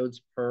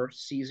episodes per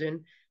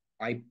season.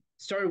 I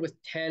started with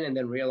 10 and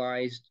then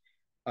realized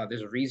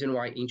there's a reason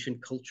why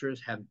ancient cultures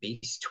have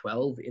base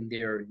 12 in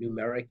their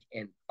numeric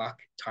and clock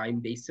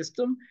time-based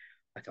system.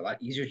 It's a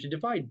lot easier to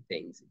divide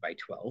things by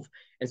 12.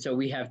 And so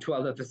we have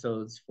 12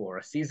 episodes for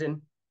a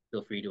season.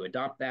 Feel free to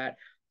adopt that.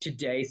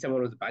 Today,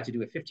 someone was about to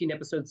do a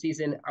 15-episode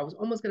season. I was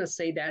almost going to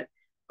say that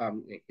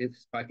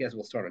his podcast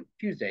will start on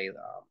Tuesday.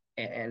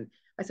 And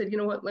I said, you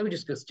know what, let me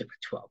just go stick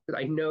with 12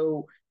 because I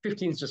know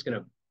 15 is just going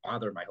to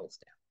bother my whole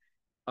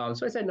staff.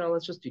 So I said, no,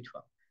 let's just do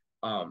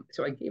 12.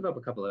 So I gave up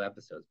a couple of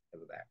episodes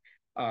because of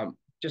that,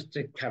 just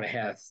to kind of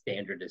have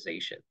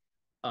standardization.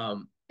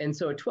 And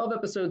so a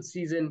 12-episode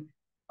season,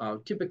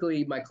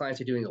 typically my clients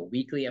are doing a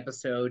weekly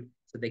episode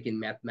so they can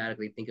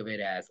mathematically think of it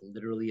as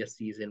literally a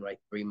season, right?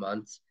 3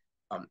 months.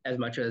 As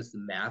much as the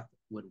math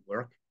would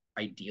work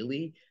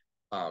ideally,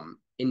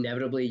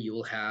 inevitably you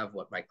will have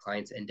what my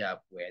clients end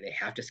up where they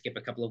have to skip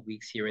a couple of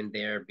weeks here and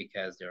there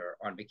because they're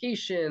on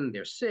vacation,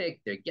 they're sick,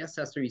 their guest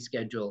has to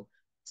reschedule,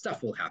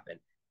 stuff will happen.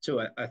 So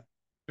a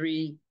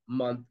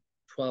 3-month,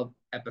 12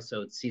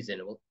 episode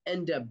season will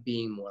end up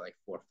being more like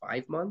 4 or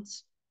 5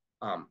 months.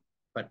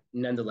 but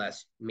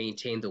nonetheless,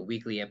 maintain the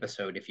weekly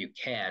episode if you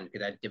can,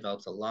 because that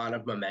develops a lot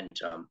of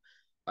momentum.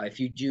 If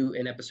you do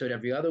an episode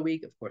every other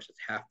week, of course, it's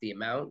half the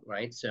amount,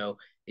 right? So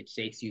it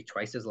takes you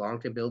twice as long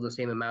to build the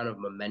same amount of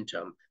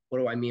momentum. What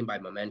do I mean by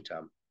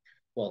momentum?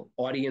 Well,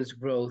 audience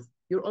growth,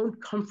 your own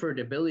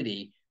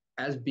comfortability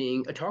as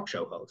being a talk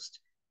show host,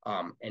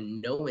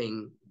 and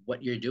knowing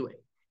what you're doing.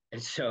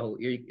 And so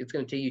it's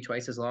going to take you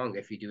twice as long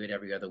if you do it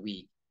every other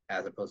week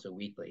as opposed to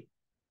weekly.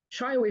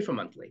 Shy away from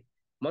monthly.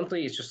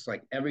 Monthly is just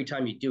like every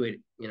time you do it,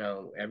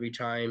 every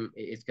time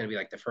it's going to be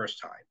like the first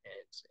time, and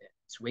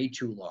it's way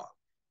too long.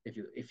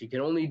 If you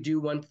can only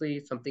do monthly,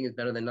 something is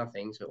better than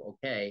nothing. So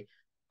okay,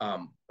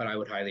 but I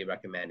would highly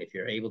recommend if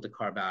you're able to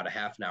carve out a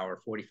half an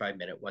hour,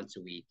 45-minute once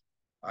a week,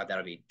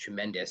 that'll be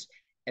tremendous.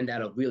 And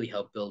that'll really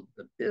help build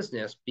the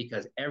business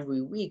because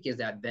every week is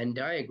that Venn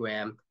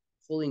diagram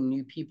pulling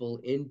new people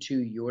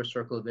into your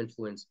circle of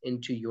influence,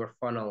 into your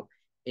funnel,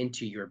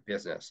 into your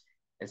business.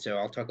 And so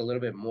I'll talk a little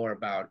bit more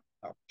about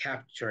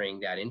capturing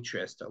that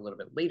interest a little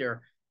bit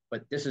later,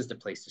 but this is the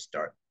place to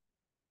start.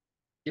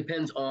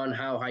 Depends on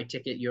how high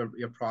ticket your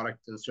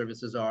products and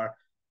services are.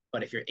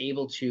 But if you're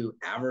able to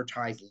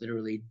advertise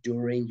literally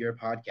during your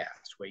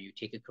podcast, where you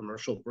take a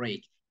commercial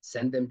break,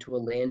 send them to a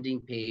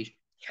landing page,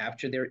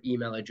 capture their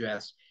email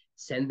address,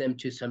 send them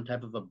to some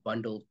type of a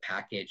bundled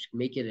package,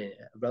 make it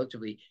a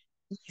relatively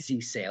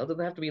easy sale. It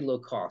doesn't have to be low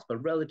cost,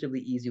 but relatively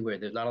easy where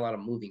there's not a lot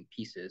of moving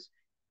pieces.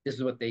 This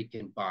is what they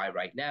can buy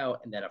right now.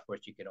 And then, of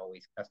course, you can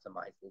always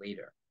customize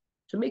later.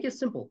 So make it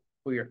simple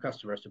for your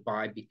customers to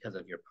buy because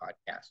of your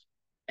podcast.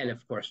 And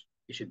of course,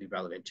 it should be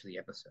relevant to the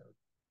episode.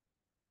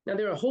 Now,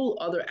 there are a whole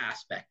other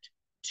aspect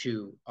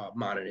to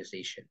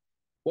monetization.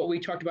 What we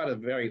talked about is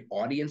very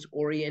audience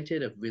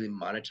oriented, of really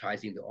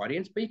monetizing the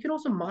audience, but you can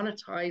also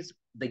monetize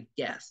the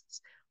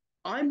guests.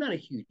 I'm not a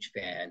huge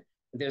fan.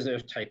 There's a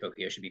typo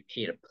here, it should be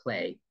pay to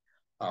play.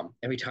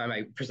 Every time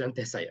I present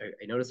this, I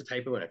notice a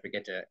typo and I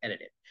forget to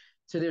edit it.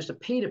 So there's a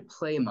pay to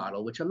play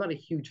model, which I'm not a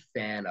huge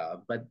fan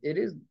of, but it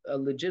is a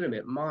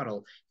legitimate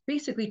model,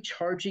 basically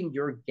charging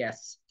your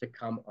guests to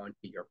come onto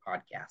your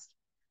podcast.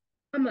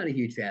 I'm not a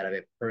huge fan of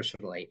it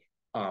personally.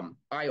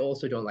 I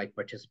also don't like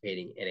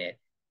participating in it.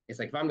 It's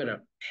like if I'm going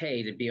to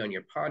pay to be on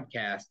your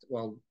podcast,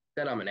 well,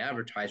 then I'm an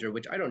advertiser,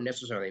 which I don't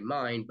necessarily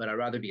mind, but I'd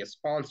rather be a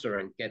sponsor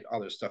and get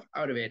other stuff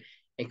out of it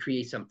and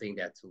create something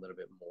that's a little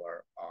bit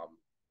more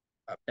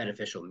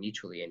beneficial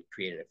mutually and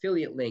create an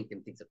affiliate link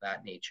and things of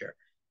that nature.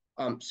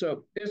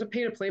 So there's a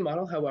pay to play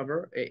model,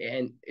 however,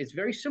 and it's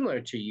very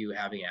similar to you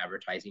having an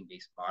advertising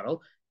based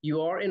model.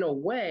 You are, in a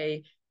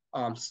way,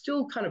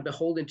 still kind of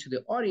beholden to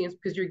the audience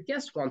because your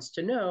guest wants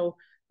to know,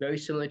 very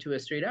similar to a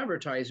straight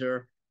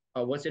advertiser,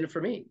 what's in it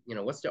for me?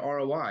 What's the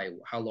ROI?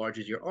 How large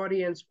is your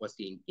audience? What's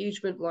the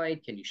engagement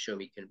like? Can you show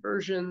me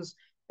conversions?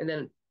 And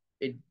then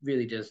it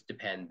really does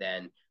depend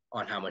then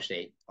on how much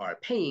they are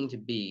paying to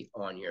be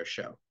on your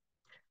show.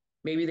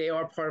 Maybe they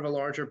are part of a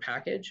larger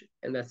package,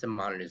 and that's a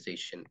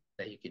monetization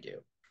that you could do.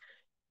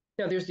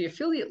 Now, there's the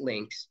affiliate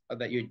links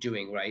that you're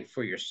doing, right,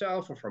 for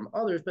yourself or from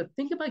others, but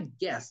think about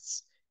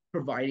guests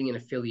providing an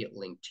affiliate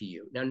link to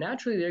you. Now,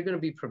 naturally, they're going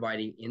to be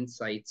providing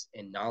insights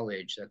and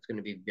knowledge that's going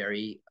to be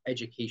very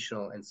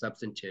educational and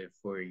substantive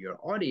for your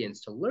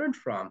audience to learn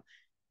from,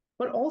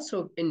 but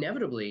also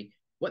inevitably,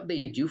 what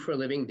they do for a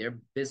living, their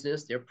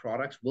business, their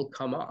products will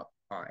come up,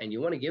 and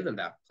you want to give them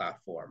that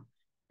platform.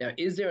 Now,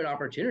 is there an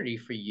opportunity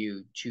for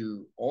you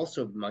to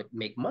also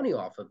make money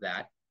off of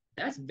that?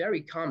 That's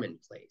very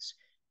commonplace,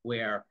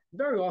 where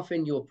very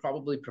often you'll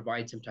probably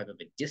provide some type of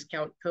a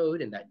discount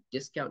code, and that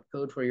discount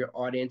code for your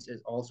audience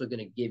is also going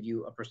to give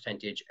you a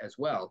percentage as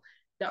well.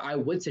 Now, I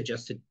would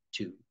suggest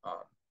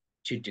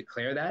to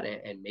declare that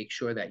and make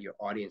sure that your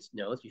audience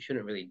knows. You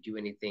shouldn't really do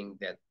anything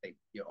that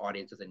your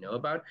audience doesn't know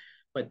about,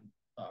 but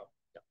uh,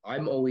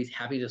 I'm always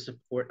happy to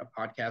support a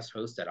podcast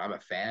host that I'm a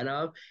fan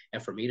of.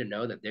 And for me to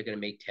know that they're going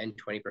to make 10,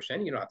 20%,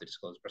 you don't have to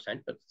disclose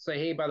percent, but say,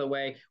 hey, by the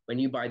way, when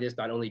you buy this,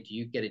 not only do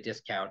you get a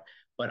discount,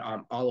 but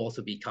I'll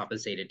also be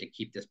compensated to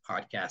keep this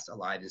podcast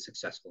alive and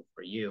successful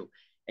for you.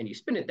 And you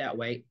spin it that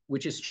way,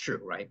 which is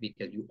true, right?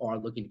 Because you are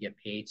looking to get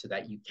paid so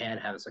that you can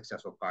have a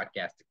successful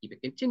podcast to keep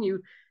it continue.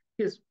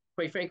 Because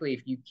quite frankly,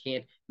 if you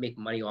can't make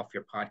money off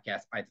your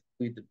podcast, either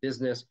through the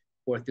business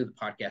or through the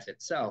podcast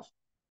itself,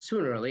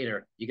 sooner or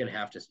later, you're going to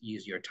have to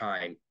use your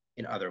time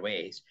in other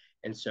ways.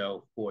 And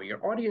so for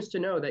your audience to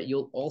know that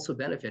you'll also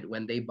benefit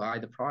when they buy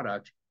the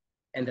product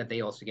and that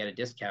they also get a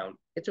discount,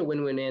 it's a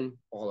win-win-win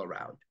all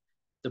around.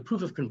 The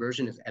proof of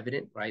conversion is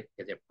evident, right?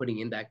 Because they're putting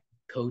in that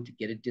code to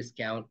get a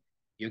discount.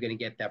 You're going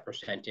to get that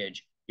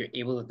percentage. You're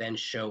able to then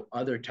show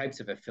other types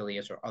of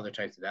affiliates or other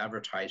types of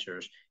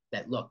advertisers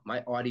that, look,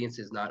 my audience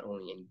is not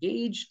only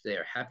engaged,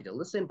 they're happy to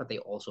listen, but they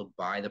also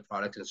buy the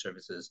products and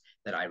services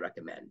that I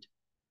recommend.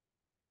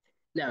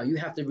 Now, you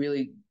have to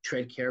really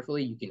tread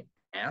carefully. You can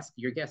ask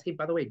your guests, hey,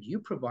 by the way, do you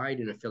provide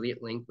an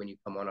affiliate link when you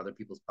come on other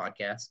people's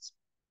podcasts?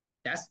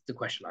 That's the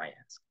question I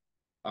ask.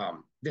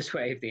 This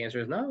way, if the answer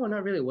is no,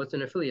 not really, what's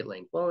an affiliate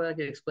link? Well, I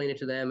can explain it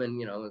to them and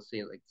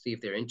see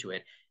if they're into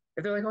it.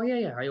 If they're like, oh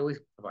yeah, I always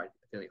provide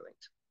affiliate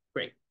links.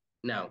 Great.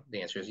 Now,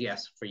 the answer is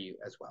yes for you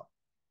as well.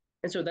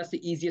 And so that's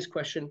the easiest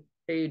question.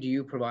 Hey, do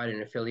you provide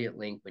an affiliate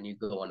link when you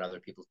go on other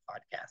people's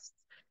podcasts?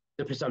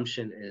 The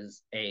presumption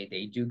is A,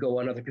 they do go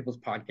on other people's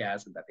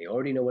podcasts and that they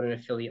already know what an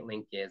affiliate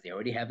link is. They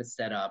already have it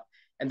set up,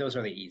 and those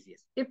are the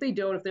easiest. If they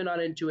don't, if they're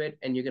not into it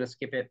and you're going to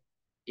skip it,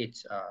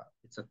 it's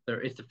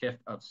the fifth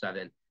of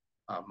seven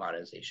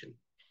monetization.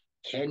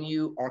 Can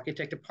you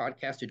architect a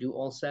podcast to do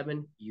all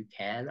seven? You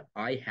can.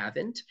 I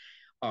haven't.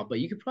 But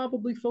you could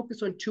probably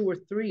focus on two or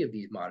three of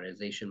these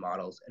monetization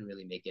models and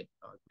really make it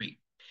great.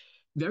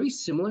 Very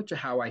similar to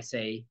how I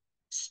say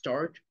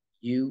start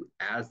you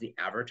as the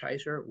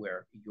advertiser,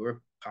 where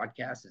your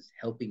podcast is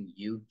helping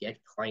you get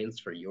clients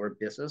for your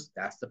business.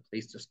 That's the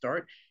place to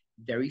start.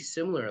 Very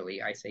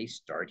similarly, I say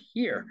start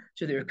here.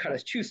 So there are kind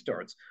of two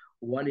starts.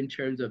 One in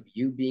terms of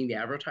you being the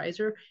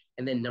advertiser,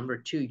 and then number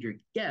two, your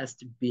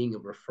guest being a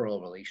referral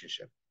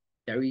relationship.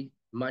 Very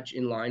much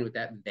in line with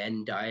that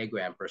Venn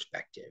diagram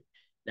perspective.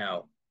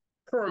 Now,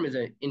 PERM is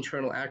an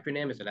internal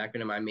acronym. It's an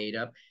acronym I made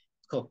up.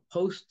 It's called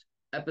post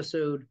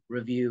episode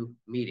review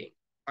meeting.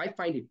 I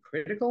find it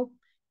critical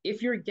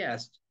if your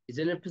guest is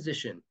in a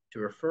position to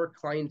refer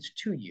clients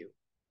to you.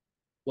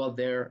 Well,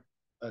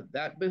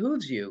 that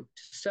behooves you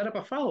to set up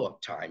a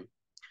follow-up time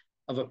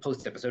of a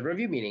post-episode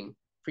review meeting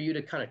for you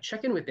to kind of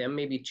check in with them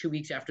maybe 2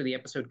 weeks after the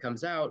episode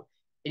comes out.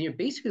 And you're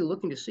basically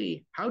looking to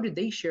see how did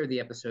they share the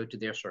episode to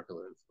their circle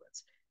of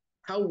influence?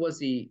 How was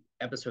the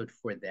episode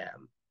for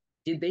them?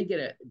 Did they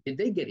get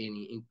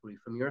any inquiry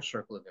from your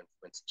circle of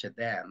influence to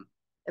them?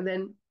 And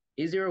then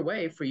is there a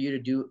way for you to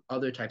do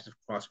other types of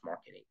cross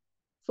marketing?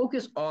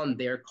 Focus on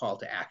their call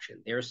to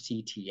action, their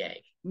CTA,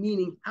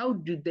 meaning how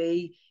do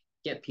they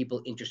get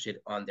people interested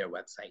on their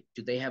website?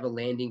 Do they have a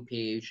landing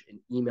page, an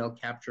email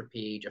capture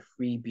page, a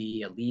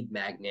freebie, a lead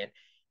magnet?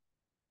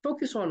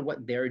 Focus on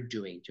what they're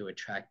doing to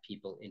attract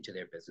people into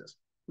their business.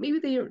 Maybe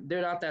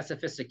they're not that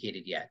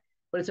sophisticated yet,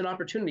 but it's an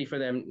opportunity for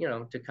them,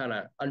 to kind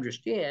of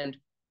understand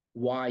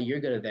why you're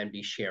going to then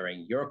be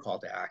sharing your call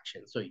to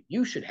action. So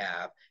you should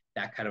have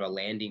that kind of a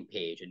landing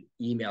page, an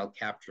email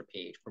capture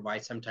page,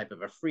 provide some type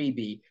of a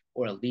freebie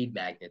or a lead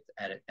magnet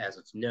as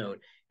it's known.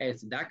 And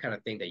it's that kind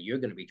of thing that you're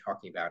going to be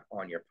talking about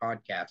on your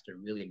podcast to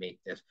really make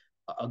this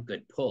a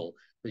good pull,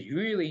 because you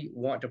really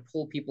want to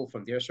pull people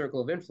from their circle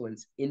of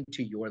influence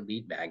into your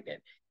lead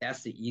magnet.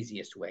 That's the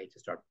easiest way to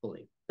start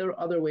pulling. There are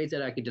other ways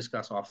that I could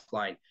discuss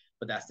offline,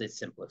 but that's the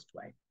simplest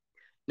way.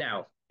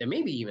 Now, there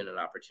may be even an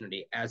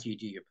opportunity as you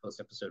do your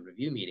post-episode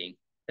review meeting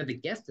that the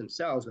guests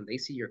themselves, when they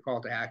see your call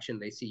to action,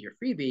 they see your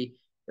freebie,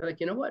 they're like,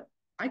 you know what?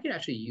 I could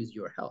actually use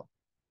your help.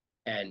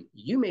 And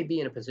you may be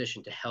in a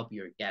position to help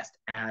your guest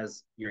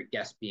as your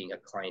guest being a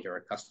client or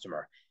a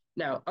customer.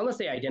 Now, unless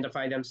they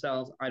identify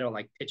themselves, I don't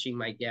like pitching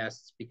my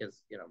guests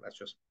because, that's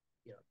just,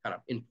 kind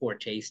of in poor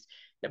taste.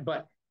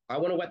 But I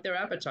want to whet their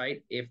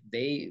appetite. If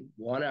they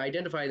want to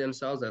identify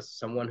themselves as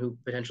someone who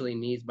potentially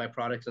needs my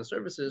products and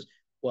services,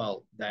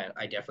 well, then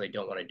I definitely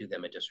don't want to do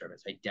them a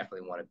disservice. I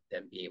definitely want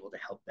them be able to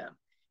help them.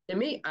 There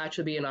may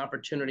actually be an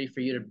opportunity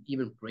for you to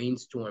even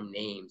brainstorm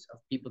names of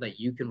people that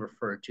you can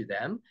refer to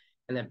them,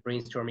 and then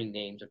brainstorming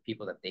names of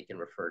people that they can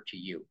refer to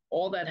you.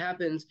 All that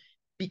happens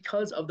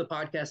because of the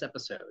podcast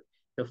episode.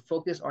 So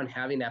focus on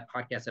having that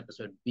podcast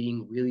episode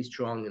being really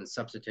strong and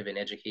substantive and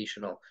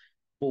educational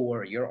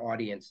for your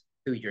audience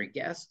through your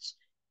guests.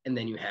 And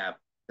then you have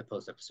the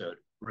post-episode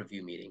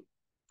review meeting.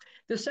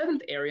 The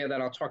seventh area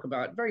that I'll talk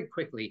about very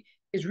quickly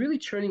is really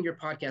turning your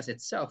podcast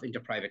itself into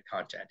private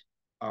content.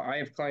 I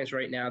have clients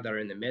right now that are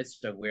in the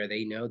midst of where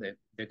they know that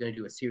they're going to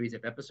do a series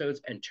of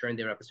episodes and turn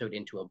their episode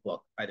into a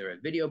book, either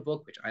a video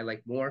book, which I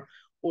like more,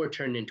 or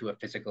turn into a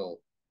physical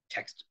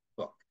text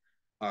book.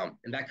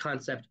 And that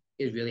concept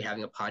is really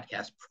having a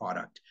podcast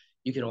product.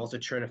 You can also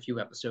turn a few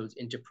episodes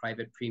into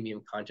private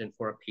premium content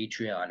for a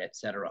Patreon,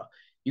 etc.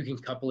 You can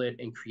couple it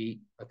and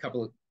create a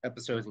couple of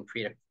episodes and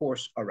create a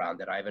course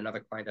around it. I have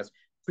another client that's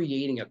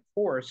creating a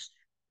course,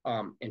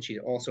 and she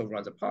also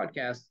runs a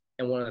podcast.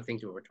 And one of the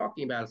things we were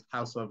talking about is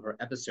how some of her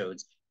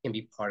episodes can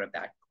be part of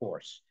that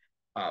course.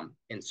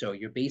 And so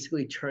you're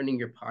basically turning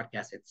your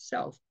podcast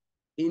itself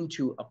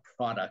into a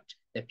product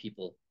that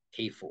people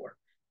pay for,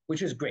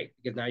 which is great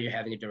because now you're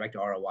having a direct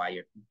ROI.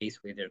 You're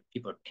basically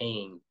people are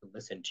paying to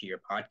listen to your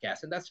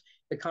podcast. And that's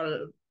the kind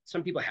of,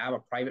 some people have a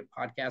private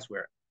podcast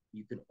where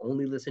you can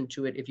only listen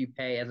to it if you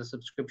pay as a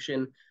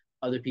subscription.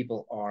 Other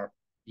people are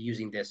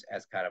using this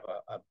as kind of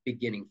a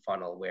beginning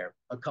funnel where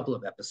a couple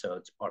of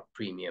episodes are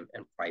premium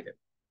and private.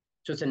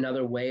 So it's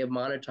another way of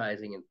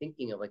monetizing and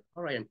thinking of like,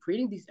 all right, I'm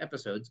creating these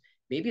episodes.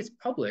 Maybe it's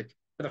public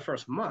for the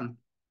first month,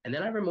 and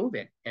then I remove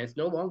it, and it's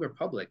no longer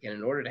public. And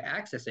in order to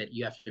access it,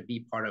 you have to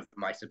be part of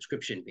my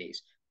subscription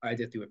base,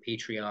 either through a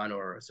Patreon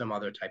or some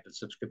other type of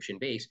subscription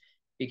base,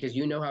 because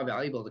you know how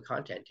valuable the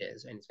content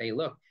is. And say,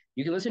 look,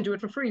 you can listen to it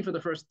for free for the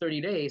first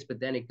 30 days, but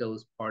then it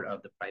goes part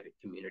of the private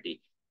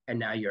community. And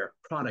now you're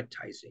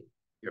productizing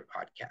your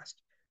podcast.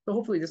 So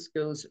hopefully this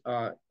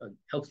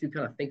helps you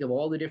kind of think of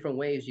all the different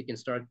ways you can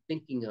start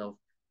thinking of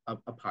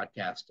a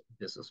podcast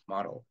business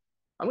model.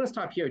 I'm going to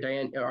stop here.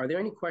 Diane, are there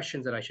any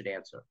questions that I should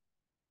answer?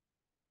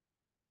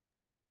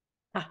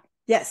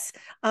 Yes,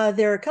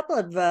 there are a couple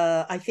of,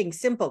 I think,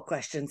 simple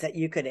questions that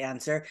you could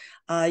answer.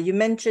 You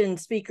mentioned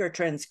speaker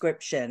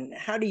transcription.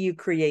 How do you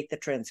create the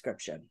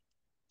transcription?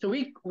 So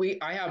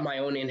I have my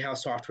own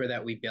in-house software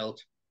that we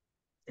built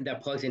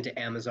that plugs into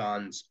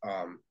Amazon's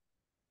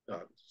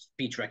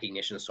speech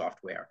recognition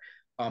software.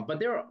 But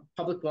there are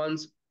public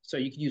ones, so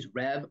you can use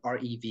Rev,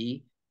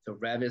 R-E-V. So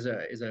Rev is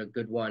a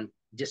good one.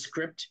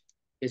 Descript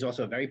is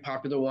also a very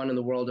popular one in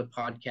the world of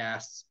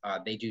podcasts.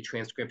 They do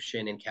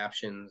transcription and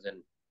captions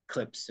and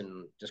clips,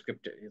 and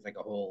Descript is like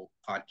a whole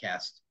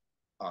podcast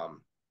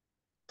um,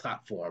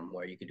 platform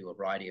where you can do a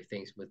variety of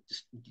things with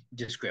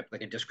Descript,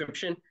 like a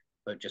description,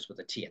 but just with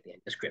a T at the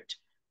end, Descript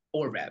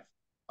or Rev.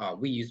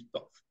 We use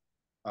both.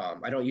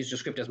 I don't use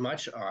Descript as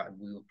much.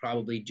 We will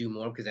probably do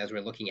more because as we're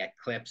looking at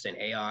clips and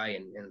AI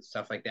and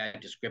stuff like that,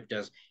 Descript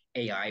does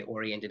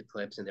AI-oriented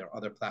clips, and there are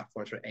other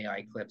platforms for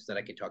AI clips that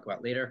I could talk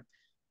about later.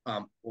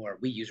 Or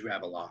we use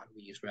Rev a lot.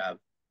 We use Rev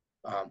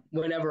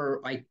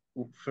whenever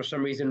for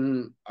some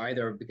reason,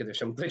 either because there's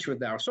some glitch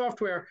with our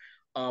software,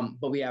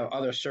 but we have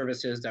other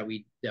services that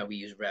we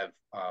use Rev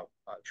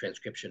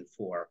transcription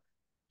for.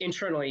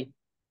 Internally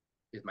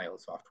is my own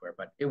software,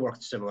 but it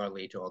works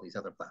similarly to all these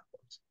other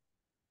platforms.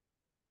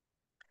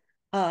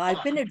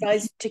 I've been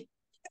advised to,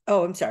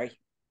 oh, I'm sorry.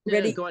 Yeah,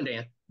 Ready? go on,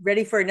 Dan.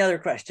 Ready for another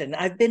question.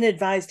 I've been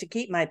advised to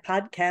keep my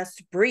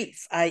podcast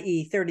brief,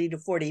 i.e., 30 to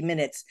 40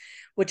 minutes,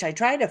 which I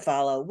try to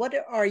follow. What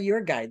are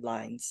your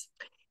guidelines?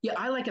 Yeah,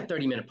 I like a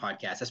 30-minute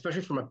podcast,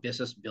 especially from a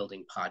business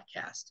building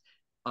podcast.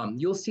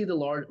 You'll see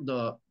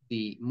the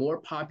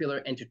more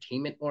popular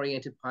entertainment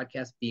oriented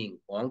podcasts being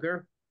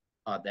longer.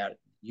 That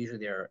usually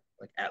they're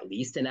like at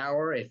least an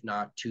hour, if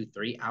not 2,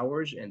 3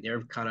 hours, and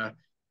they're kind of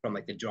from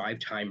like the drive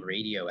time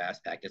radio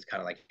aspect. It's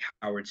kind of like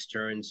Howard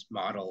Stern's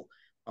model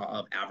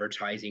of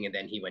advertising, and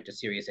then he went to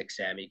Sirius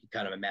XM. You can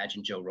kind of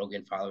imagine Joe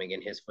Rogan following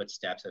in his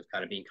footsteps of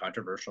kind of being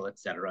controversial, et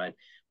cetera. And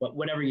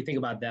whatever you think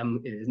about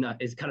them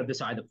is kind of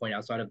beside the point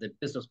outside of the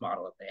business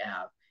model that they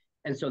have.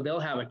 And so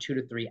they'll have a 2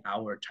 to 3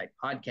 hour type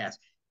podcast,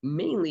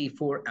 mainly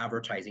for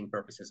advertising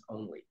purposes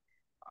only.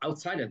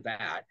 Outside of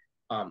that,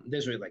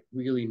 there's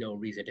really no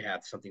reason to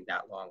have something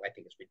that long. I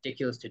think it's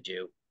ridiculous to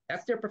do.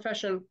 That's their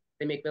profession.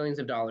 They make millions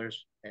of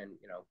dollars, and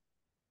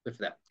good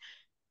for them.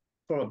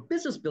 For a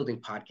business building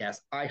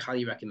podcast, I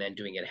highly recommend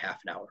doing it half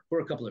an hour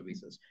for a couple of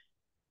reasons.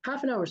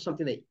 Half an hour is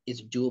something that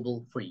is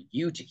doable for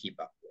you to keep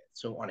up with.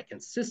 So on a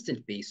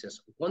consistent basis,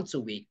 once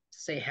a week,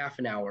 say half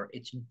an hour,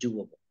 it's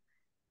doable.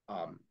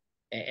 Um,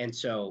 and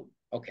so,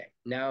 okay,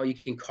 now you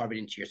can carve it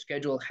into your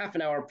schedule. Half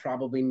an hour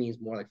probably means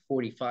more like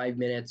 45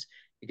 minutes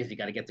because you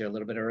got to get there a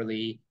little bit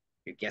early.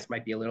 Your guest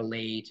might be a little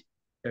late.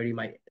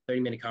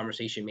 30-minute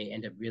conversation may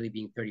end up really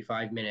being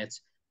 35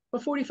 minutes,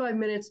 but 45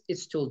 minutes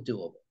is still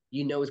doable.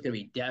 You know it's going to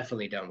be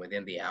definitely done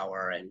within the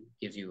hour and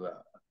gives you a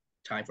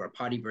time for a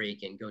potty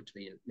break and go to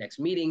the next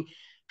meeting.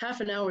 Half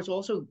an hour is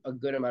also a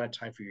good amount of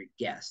time for your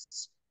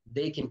guests.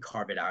 They can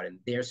carve it out in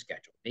their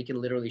schedule. They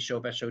can literally show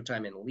up at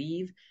showtime and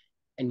leave,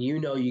 and you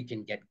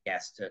can get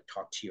guests to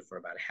talk to you for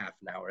about half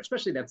an hour,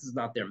 especially that's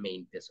not their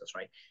main business,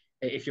 right?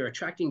 If you're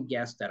attracting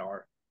guests that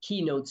are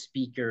keynote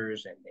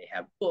speakers and they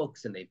have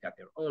books and they've got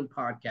their own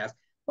podcast,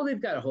 well,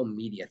 they've got a whole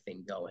media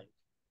thing going.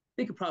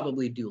 They could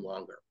probably do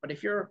longer. But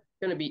if you're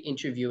going to be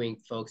interviewing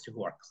folks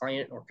who are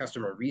client or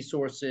customer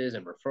resources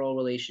and referral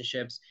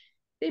relationships,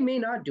 they may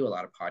not do a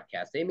lot of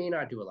podcasts. They may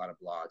not do a lot of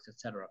blogs, et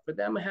cetera. For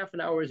them, a half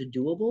an hour is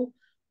doable.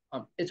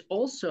 It's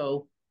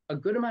also a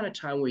good amount of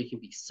time where you can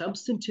be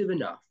substantive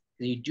enough.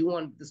 You do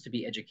want this to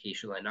be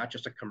educational and not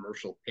just a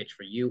commercial pitch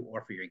for you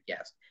or for your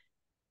guest.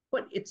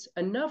 But it's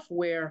enough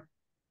where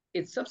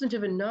it's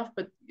substantive enough,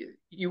 but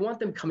you want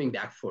them coming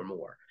back for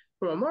more.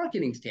 From a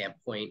marketing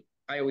standpoint,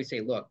 I always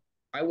say, look,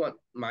 I want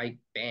my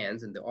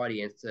fans and the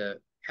audience to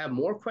have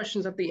more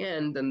questions at the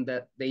end than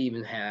that they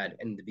even had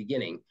in the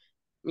beginning.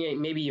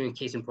 Maybe even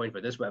case in point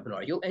for this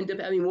webinar, you'll end up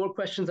having more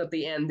questions at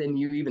the end than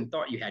you even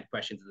thought you had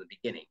questions in the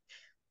beginning.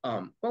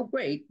 Well,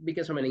 great,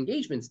 because from an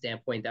engagement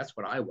standpoint, that's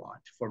what I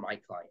want for my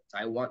clients.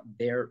 I want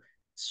their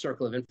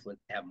circle of influence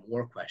to have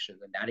more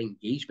questions, and that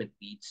engagement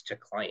leads to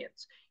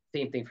clients.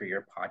 Same thing for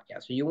your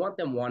podcast. So you want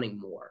them wanting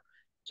more.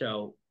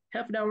 So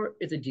half an hour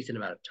is a decent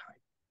amount of time.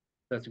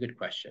 That's a good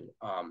question.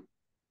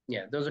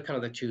 Yeah, those are kind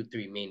of the 2,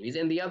 3 main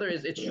reasons. And the other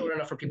is it's short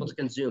enough for people to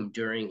consume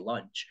during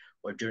lunch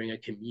or during a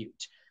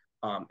commute.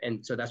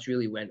 And so that's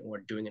really when, or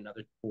doing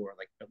another tour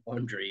like the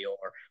laundry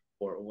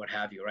or what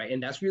have you, right?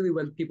 And that's really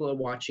when people are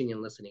watching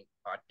and listening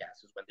to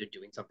podcasts is when they're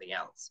doing something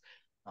else,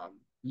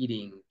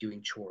 eating,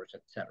 doing chores,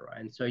 etc.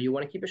 And so you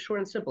want to keep it short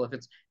and simple. If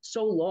it's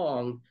so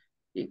long,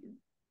 they're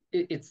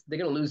going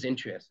to lose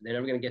interest. They're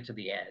never going to get to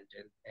the end,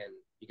 and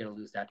you're going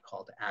to lose that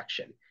call to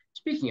action.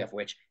 Speaking of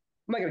which,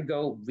 I'm not going to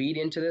go read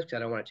into this because I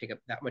don't want to take up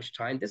that much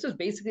time. This is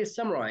basically a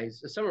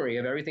summary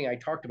of everything I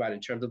talked about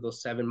in terms of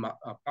those 7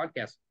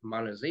 podcast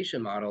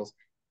monetization models.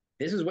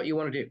 This is what you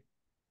want to do.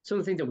 Some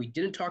of the things that we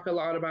didn't talk a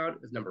lot about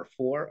is number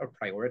 4 of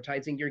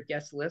prioritizing your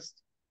guest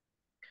list,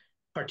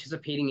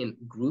 participating in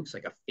groups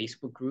like a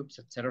Facebook groups,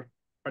 etc.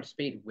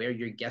 Participate where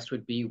your guest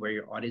would be, where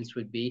your audience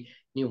would be.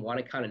 You want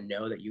to kind of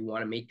know that you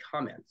want to make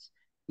comments.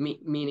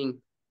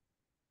 Meaning,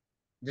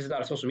 this is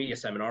not a social media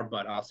seminar,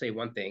 but I'll say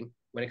one thing.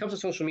 When it comes to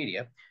social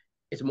media,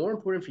 it's more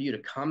important for you to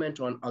comment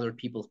on other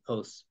people's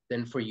posts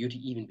than for you to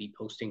even be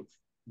posting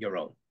your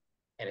own.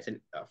 And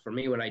for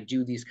me, when I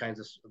do these kinds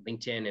of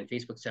LinkedIn and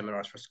Facebook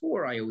seminars for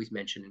SCORE, I always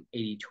mention an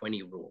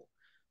 80-20 rule,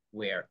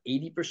 where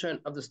 80%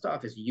 of the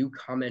stuff is you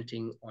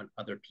commenting on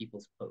other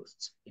people's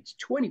posts. It's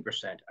 20%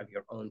 of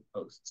your own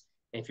posts.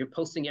 And if you're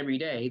posting every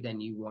day,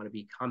 then you want to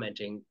be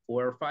commenting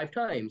 4 or 5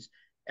 times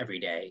every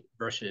day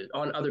versus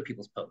on other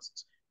people's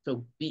posts.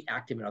 So be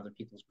active in other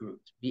people's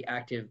groups, be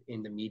active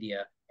in the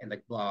media and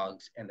the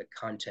blogs and the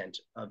content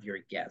of your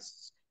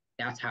guests.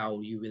 That's how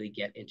you really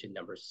get into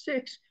number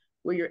 6,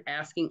 where you're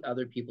asking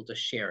other people to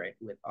share it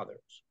with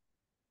others.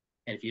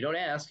 And if you don't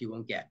ask, you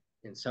won't get.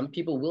 And some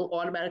people will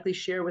automatically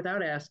share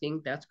without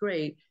asking. That's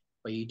great.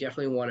 But you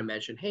definitely want to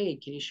mention, hey,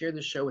 can you share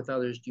this show with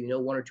others? Do you know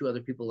 1 or 2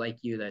 other people like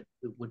you that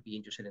would be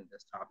interested in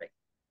this topic?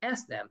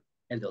 Ask them,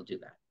 and they'll do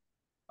that.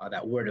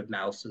 That word of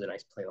mouth is a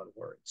nice play on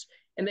words.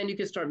 And then you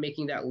can start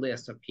making that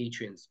list of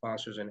patrons,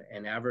 sponsors,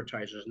 and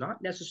advertisers,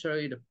 not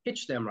necessarily to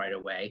pitch them right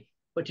away,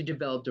 but to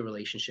develop the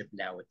relationship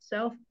now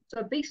itself.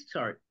 So they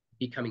start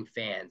becoming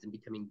fans and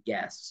becoming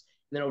guests.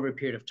 And then over a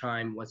period of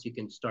time, once you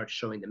can start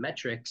showing the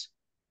metrics,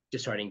 to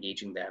start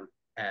engaging them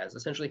as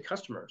essentially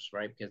customers,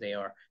 right? Because they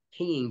are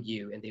paying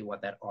you and they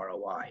want that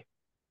ROI.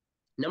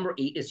 Number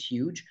 8 is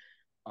huge.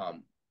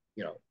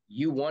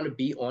 You want to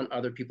be on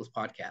other people's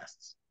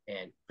podcasts,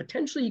 and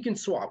potentially you can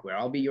swap where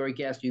I'll be your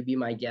guest, you be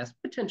my guest.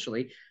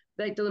 Potentially,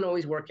 that doesn't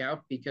always work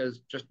out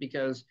because just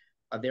because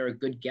they're a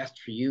good guest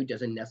for you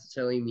doesn't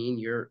necessarily mean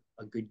you're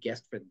a good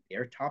guest for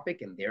their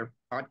topic and their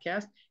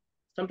podcast.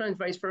 Sometimes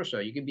vice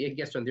versa. You could be a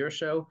guest on their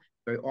show.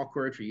 Very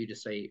awkward for you to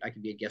say, I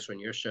could be a guest on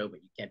your show,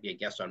 but you can't be a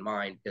guest on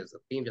mine because the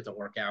theme doesn't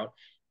work out.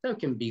 That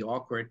can be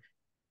awkward,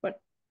 but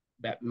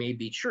that may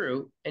be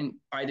true. And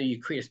either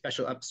you create a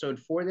special episode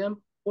for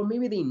them, or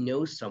maybe they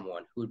know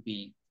someone who would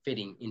be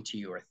fitting into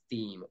your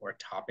theme or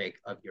topic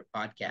of your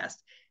podcast.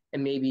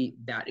 And maybe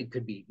that it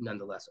could be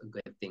nonetheless a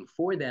good thing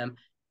for them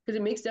because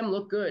it makes them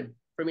look good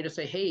for me to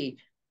say, hey,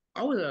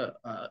 I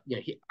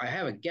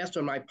have a guest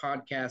on my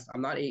podcast.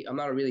 I'm not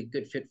a really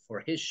good fit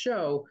for his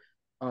show,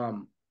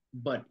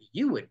 but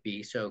you would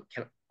be. So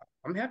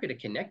I'm happy to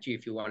connect you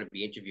if you want to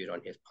be interviewed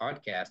on his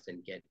podcast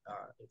and get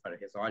in front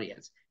of his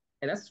audience.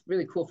 And that's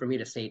really cool for me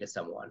to say to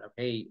someone,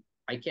 hey,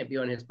 I can't be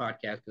on his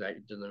podcast because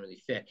it doesn't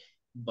really fit,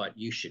 but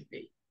you should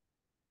be.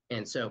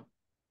 And so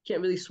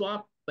can't really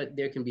swap, but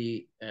there can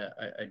be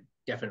a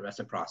definite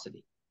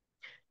reciprocity.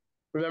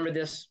 Remember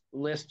this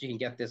list. You can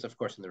get this, of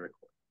course, in the record.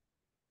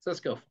 So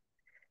let's go.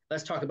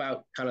 Let's talk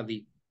about kind of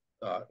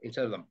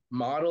instead of the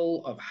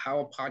model of how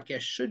a podcast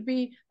should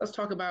be, let's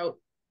talk about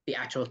the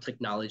actual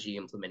technology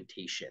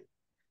implementation.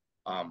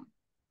 From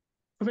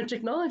a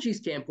technology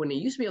standpoint, it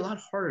used to be a lot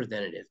harder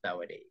than it is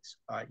nowadays.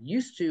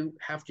 Used to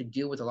have to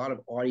deal with a lot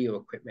of audio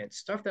equipment,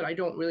 stuff that I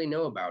don't really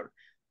know about.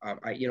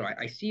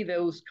 I see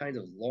those kinds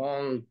of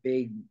long,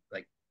 big,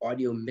 like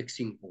audio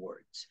mixing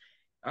boards.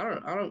 I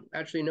don't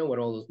actually know what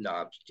all those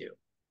knobs do.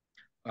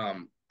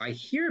 I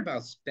hear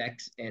about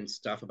specs and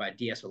stuff about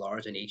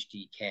DSLRs and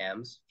HD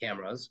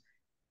cameras.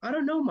 I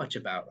don't know much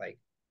about like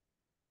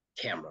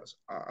cameras.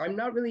 I'm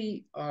not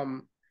really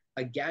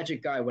a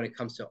gadget guy when it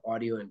comes to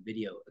audio and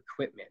video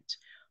equipment.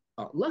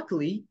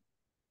 Luckily,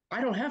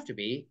 I don't have to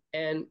be,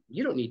 and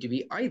you don't need to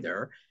be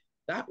either.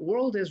 That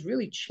world has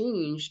really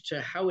changed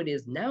to how it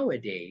is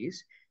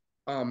nowadays.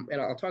 And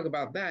I'll talk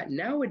about that.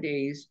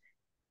 Nowadays,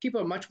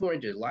 people are much more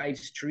into live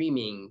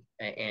streaming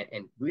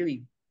and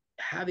really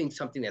having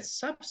something that's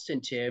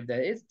substantive, that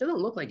it doesn't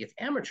look like it's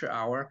amateur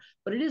hour,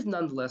 but it is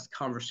nonetheless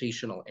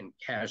conversational and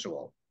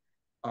casual.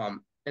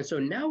 And so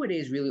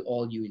nowadays, really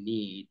all you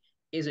need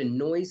is a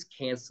noise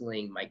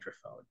canceling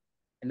microphone.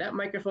 And that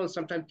microphone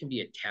sometimes can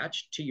be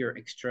attached to your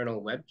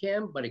external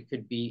webcam, but it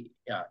could be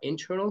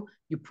internal.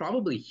 You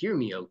probably hear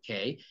me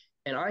okay.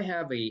 And I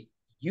have a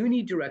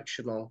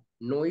unidirectional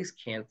noise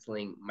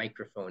canceling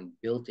microphone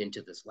built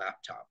into this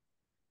laptop.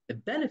 The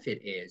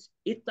benefit is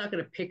it's not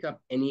going to pick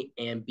up any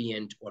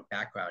ambient or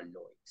background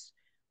noise.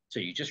 So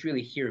you just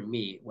really hear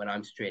me when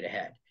I'm straight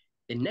ahead.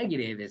 The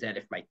negative is that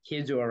if my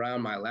kids are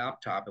around my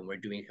laptop and we're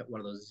doing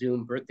one of those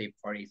Zoom birthday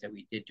parties that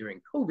we did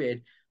during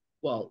COVID,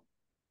 well,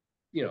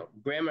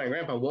 grandma and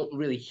grandpa won't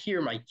really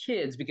hear my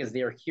kids because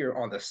they're here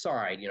on the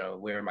side,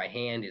 where my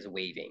hand is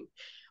waving.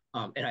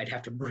 And I'd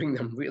have to bring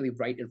them really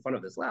right in front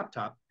of this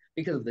laptop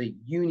because of the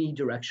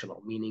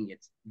unidirectional, meaning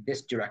it's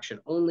this direction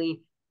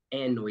only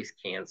and noise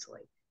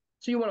canceling.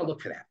 So you want to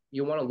look for that.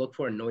 You want to look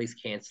for a noise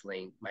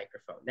canceling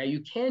microphone. Now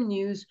you can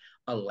use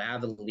a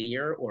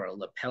lavalier or a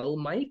lapel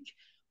mic.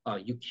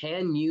 You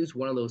can use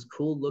one of those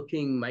cool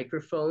looking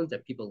microphones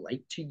that people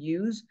like to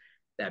use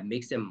that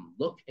makes them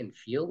look and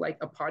feel like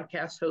a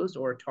podcast host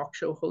or a talk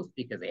show host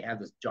because they have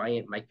this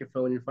giant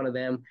microphone in front of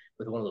them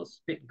with one of those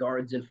spit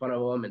guards in front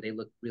of them and they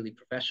look really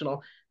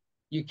professional.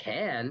 You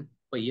can,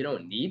 but you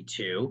don't need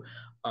to.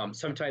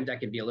 Sometimes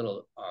that can be a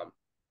little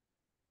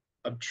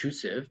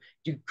obtrusive.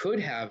 You could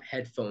have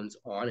headphones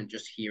on and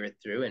just hear it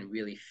through and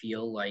really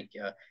feel like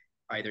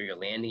either you're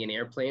landing an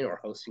airplane or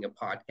hosting a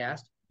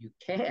podcast, you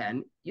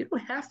can. You don't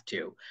have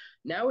to.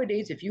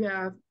 Nowadays, if you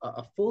have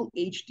a full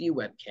HD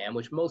webcam,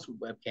 which most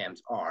webcams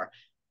are,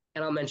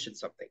 and I'll mention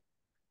something.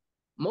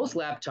 Most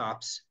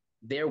laptops,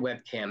 their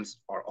webcams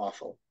are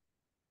awful.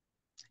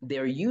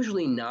 They're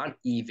usually not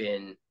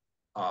even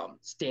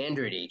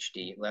standard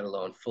HD, let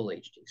alone full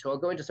HD. So I'll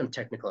go into some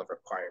technical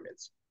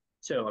requirements.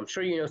 So I'm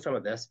sure you know some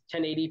of this.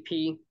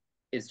 1080p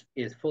is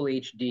full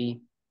HD.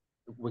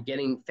 We're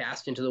getting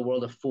fast into the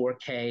world of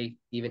 4K,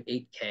 even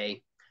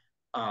 8K.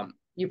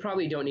 You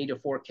probably don't need a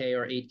 4K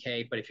or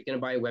 8K, but if you're going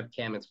to buy a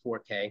webcam, it's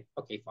 4K.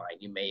 Okay, fine,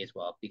 you may as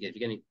well, because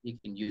you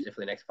can use it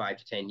for the next 5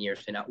 to 10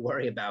 years to not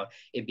worry about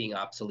it being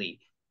obsolete.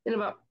 In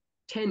about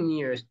 10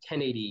 years,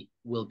 1080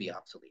 will be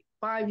obsolete.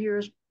 5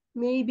 years,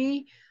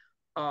 maybe.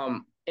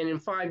 And in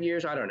 5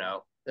 years, I don't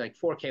know. Like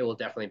 4K will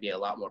definitely be a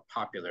lot more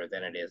popular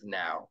than it is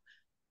now.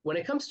 When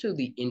it comes to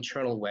the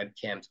internal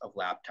webcams of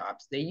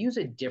laptops, they use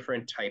a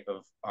different type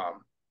of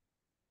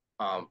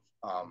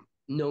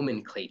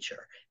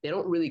nomenclature. They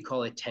don't really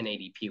call it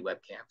 1080p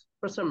webcams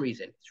for some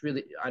reason. It's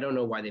really, I don't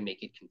know why they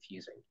make it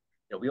confusing.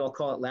 We all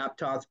call it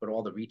laptops, but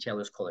all the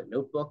retailers call it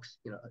notebooks.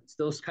 It's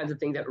those kinds of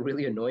things that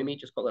really annoy me.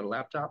 Just call it a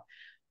laptop.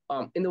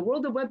 In the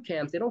world of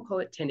webcams, they don't call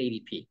it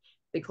 1080p.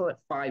 They call it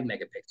 5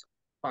 megapixel,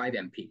 5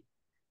 MP.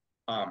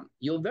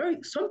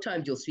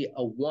 Sometimes you'll see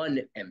a 1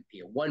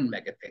 MP, a 1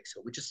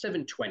 megapixel, which is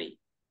 720,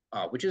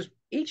 which is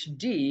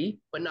HD,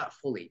 but not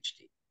full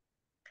HD.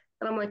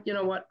 And I'm like, you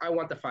know what? I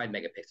want the 5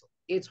 megapixel.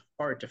 It's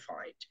hard to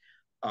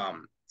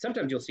find.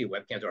 Sometimes you'll see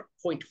webcams are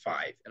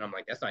 0.5, and I'm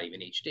like, that's not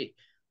even HD.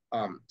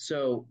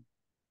 So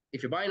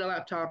if you're buying a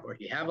laptop or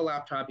if you have a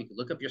laptop, you can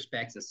look up your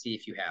specs and see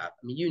if you have.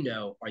 I mean,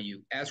 are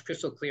you as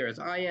crystal clear as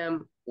I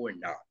am or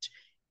not?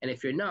 And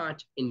if you're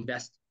not,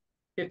 invest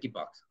 $50,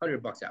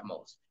 $100 at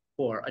most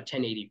for a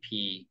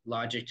 1080p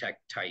Logitech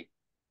type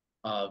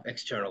of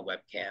external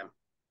webcam.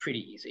 Pretty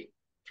easy.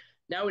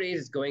 Nowadays,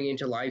 it's going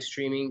into live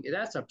streaming.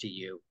 That's up to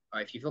you.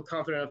 If you feel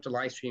confident enough to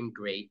live stream,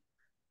 great.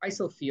 I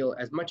still feel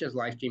as much as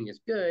live streaming is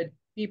good,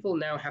 people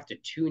now have to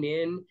tune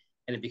in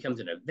and it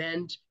becomes an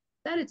event.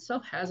 That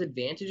itself has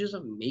advantages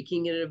of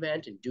making it an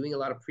event and doing a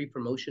lot of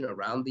pre-promotion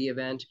around the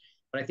event.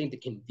 But I think the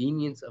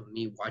convenience of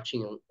me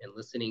watching and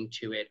listening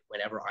to it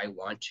whenever I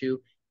want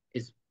to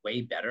is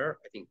way better.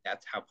 I think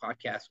that's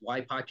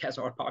why podcasts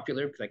are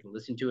popular, because I can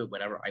listen to it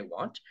whenever I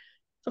want.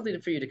 Something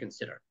for you to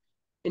consider.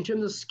 In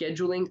terms of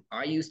scheduling,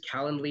 I use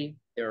Calendly.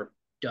 There are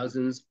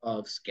dozens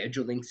of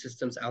scheduling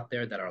systems out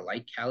there that are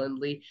like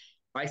Calendly.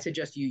 I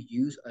suggest you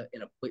use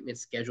an appointment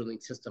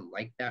scheduling system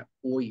like that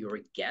for your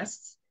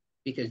guests,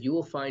 because you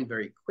will find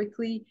very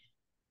quickly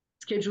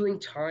scheduling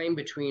time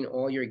between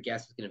all your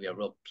guests is going to be a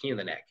real pain in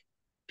the neck.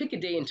 Pick a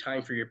day and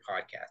time for your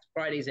podcast,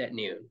 Fridays at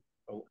noon,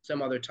 or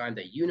some other time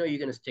that you're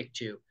going to stick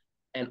to,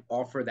 and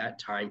offer that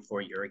time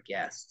for your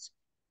guests.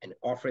 And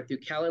offer it through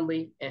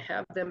Calendly and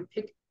have them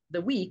pick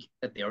the week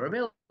that they are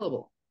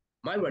available.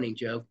 My running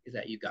joke is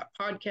that you got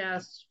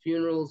podcasts,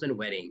 funerals, and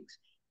weddings.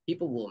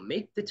 People will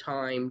make the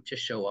time to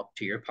show up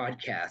to your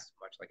podcast,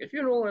 much like a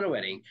funeral and a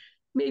wedding.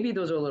 Maybe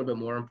those are a little bit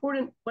more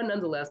important, but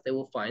nonetheless, they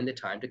will find the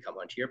time to come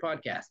onto your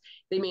podcast.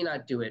 They may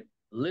not do it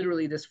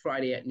literally this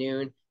Friday at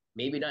noon,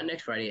 maybe not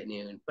next Friday at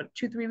noon, but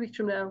 2-3 weeks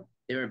from now,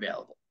 they're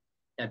available.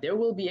 Now, there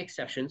will be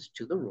exceptions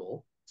to the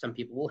rule. Some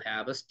people will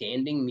have a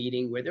standing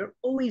meeting where they're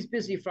always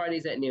busy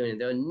Fridays at noon and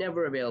they're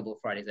never available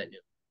Fridays at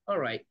noon. All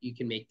right, you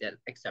can make that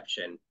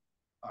exception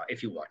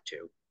if you want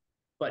to.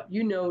 But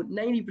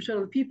 90%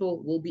 of the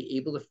people will be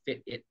able to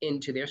fit it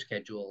into their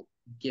schedule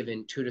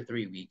given 2 to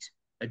 3 weeks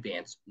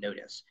advance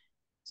notice.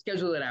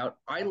 Schedule it out.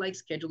 I like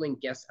scheduling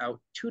guests out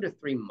 2 to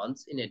 3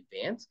 months in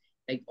advance.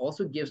 It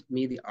also gives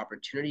me the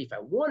opportunity, if I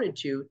wanted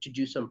to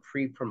do some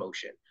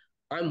pre-promotion.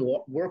 I'm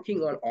working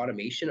on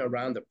automation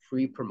around the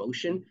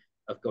pre-promotion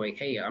of going,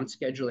 hey, I'm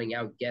scheduling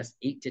out guests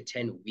 8 to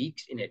 10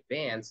 weeks in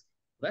advance.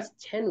 That's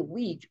 10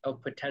 weeks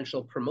of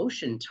potential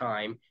promotion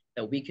time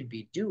that we could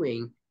be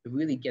doing to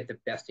really get the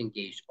best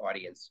engaged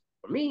audience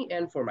for me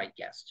and for my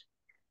guest.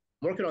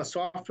 I'm working on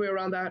software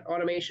around that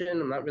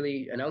automation. I'm not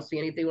really announcing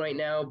anything right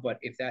now, but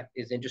if that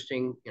is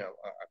interesting, I'm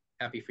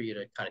happy for you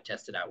to kind of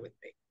test it out with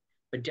me.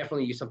 But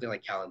definitely use something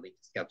like Calendly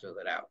to schedule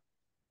it out.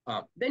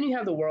 Then you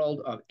have the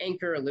world of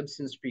Anchor,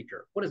 Libsyn,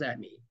 Spreaker. What does that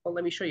mean? Well,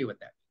 let me show you what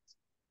that means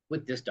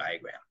with this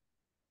diagram.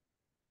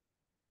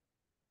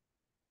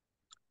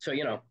 So,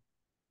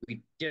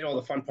 we did all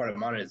the fun part of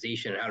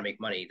monetization and how to make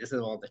money. This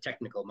is all the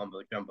technical mumbo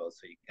jumbo,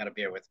 so you got to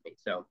bear with me.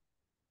 So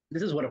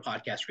this is what a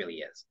podcast really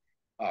is.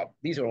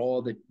 These are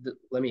all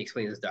let me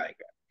explain this diagram.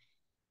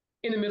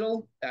 In the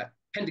middle, that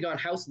Pentagon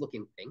house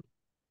looking thing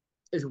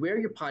is where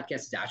your podcast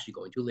is actually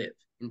going to live,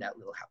 in that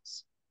little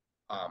house.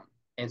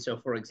 And so,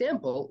 for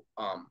example,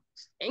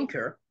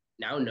 Anchor,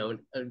 now known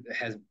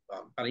has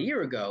about a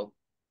year ago,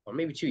 or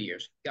maybe 2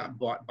 years, got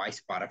bought by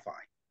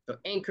Spotify. So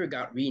Anchor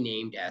got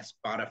renamed as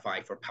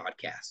Spotify for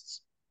podcasts.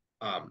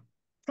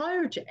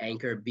 Prior to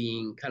Anchor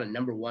being kind of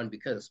number one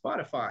because of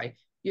Spotify,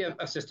 you have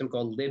a system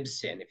called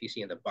Libsyn, if you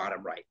see in the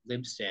bottom right,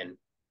 Libsyn.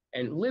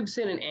 And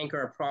Libsyn and Anchor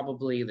are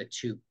probably the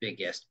two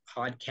biggest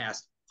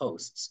podcast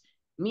hosts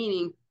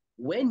meaning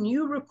when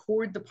you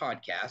record the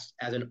podcast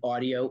as an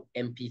audio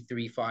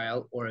MP3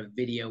 file or a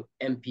video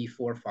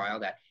MP4 file,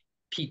 that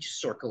peach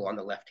circle on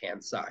the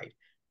left-hand side.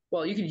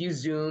 Well, you could use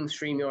Zoom,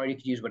 StreamYard, you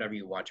could use whatever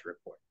you want to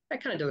record.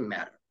 That kind of doesn't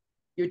matter.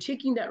 You're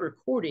taking that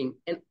recording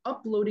and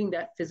uploading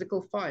that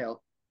physical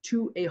file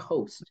to a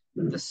host,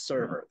 the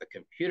server, the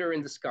computer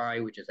in the sky,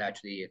 which is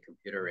actually a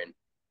computer in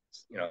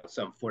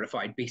some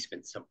fortified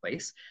basement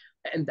someplace.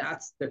 And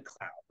that's the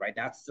cloud, right?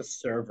 That's the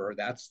server,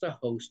 that's the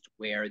host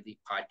where the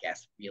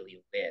podcast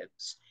really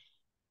lives.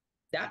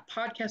 That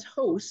podcast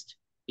host,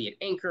 be it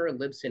Anchor,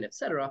 Libsyn,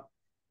 etc.,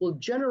 will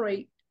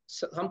generate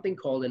something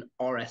called an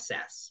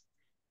RSS.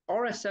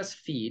 RSS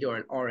feed, or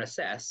an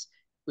RSS,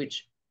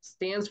 which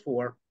stands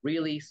for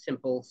really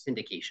simple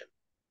syndication.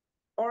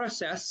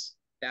 RSS,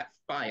 that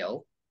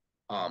file,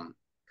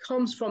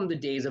 comes from the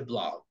days of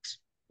blogs.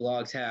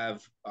 Blogs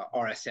have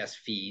RSS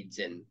feeds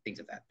and things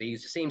like that. They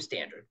use the same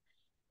standard.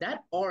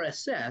 That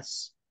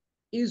RSS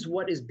is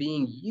what is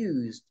being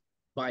used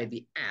by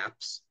the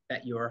apps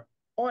that your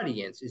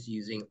audience is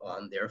using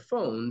on their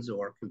phones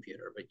or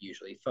computer, but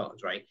usually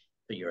phones, right?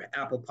 So your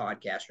Apple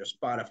Podcast, your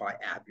Spotify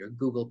app, your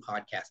Google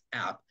Podcast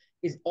app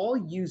is all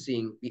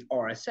using the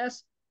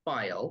RSS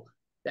file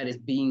that is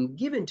being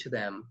given to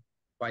them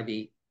by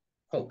the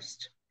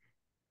host.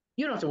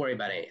 You don't have to worry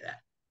about any of that.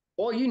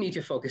 All you need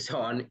to focus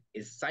on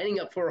is signing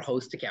up for a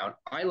host account.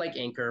 I like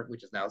Anchor,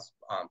 which is now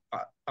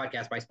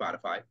Podcast by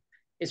Spotify.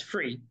 It's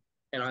free,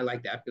 and I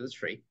like that because it's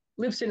free.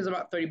 Libsyn is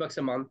about $30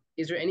 a month.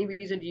 Is there any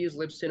reason to use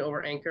Libsyn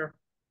over Anchor?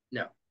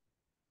 No.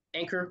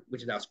 Anchor,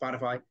 which is now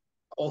Spotify,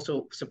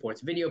 also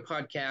supports video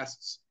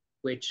podcasts,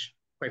 which,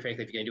 quite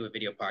frankly, if you're going to do a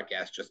video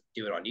podcast, just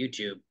do it on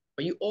YouTube.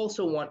 But you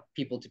also want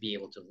people to be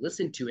able to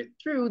listen to it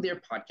through their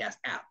podcast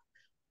app.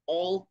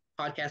 All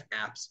podcast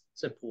apps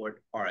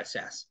support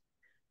RSS.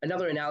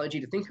 Another analogy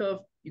to think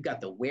of, you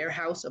got the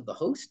warehouse of the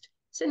host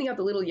sending out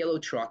the little yellow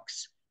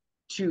trucks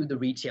to the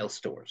retail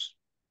stores.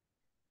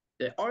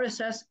 The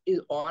RSS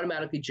is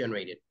automatically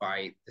generated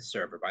by the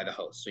server, by the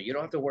host, so you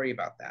don't have to worry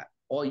about that.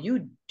 All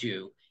you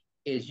do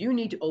is you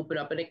need to open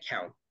up an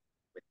account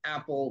with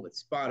Apple, with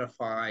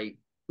Spotify,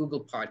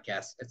 Google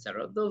Podcasts,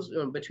 etc. Those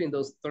between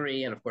those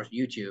three, and of course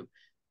YouTube,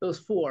 those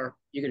four,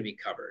 you're going to be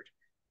covered.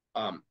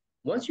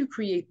 Once you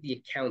create the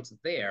accounts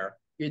there,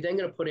 you're then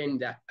going to put in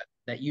that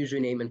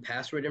username and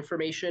password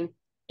information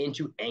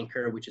into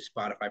Anchor, which is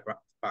Spotify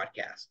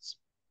podcasts.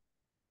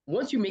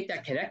 Once you make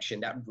that connection,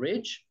 that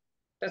bridge,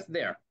 that's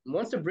there.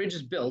 Once the bridge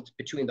is built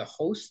between the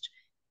host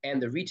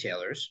and the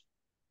retailers,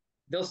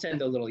 they'll send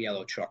the little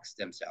yellow trucks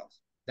themselves.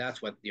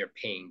 That's what you're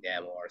paying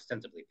them, or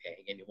ostensibly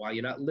paying. And while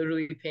you're not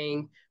literally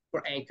paying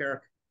for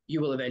Anchor,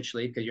 you will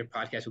eventually, because your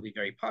podcast will be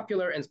very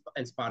popular, and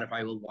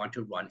Spotify will want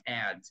to run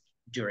ads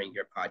during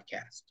your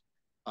podcast.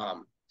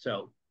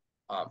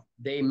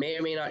 They may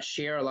or may not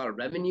share a lot of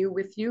revenue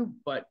with you,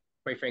 but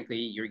quite frankly,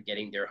 you're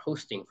getting their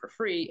hosting for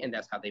free, and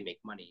that's how they make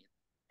money.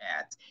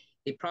 Ads.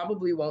 They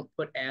probably won't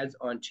put ads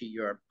onto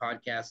your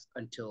podcast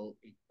until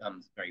it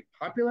becomes very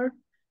popular.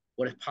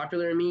 What does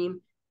popular mean?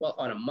 Well,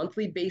 on a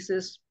monthly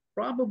basis,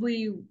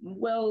 probably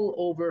well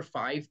over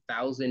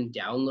 5,000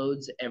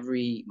 downloads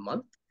every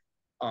month.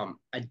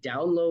 A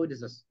download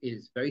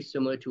is very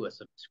similar to a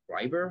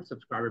subscriber.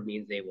 Subscriber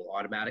means they will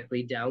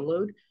automatically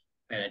download,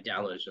 and a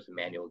download is just a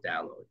manual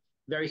download.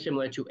 Very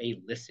similar to a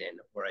listen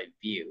or a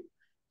view.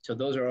 So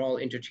those are all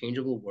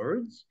interchangeable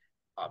words.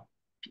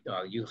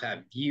 You have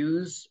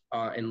views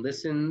and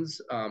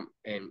listens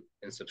and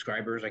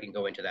subscribers. I can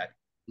go into that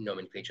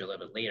nomenclature a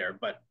little bit later,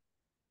 but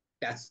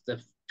that's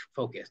the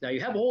focus. Now you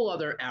have a whole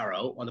other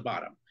arrow on the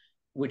bottom,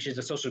 which is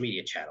the social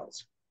media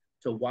channels.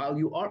 So while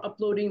you are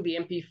uploading the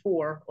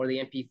MP4 or the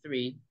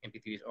MP3,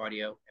 MP3 is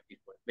audio,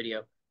 MP4 is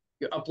video,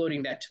 you're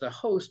uploading that to the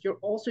host, you're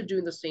also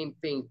doing the same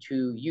thing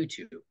to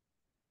YouTube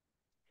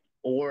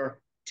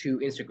or to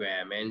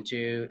Instagram and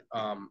to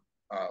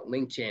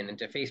LinkedIn and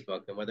to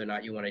Facebook, and whether or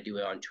not you want to do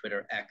it on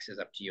Twitter. X is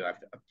up to you. I have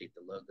to update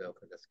the logo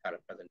for this kind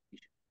of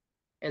presentation.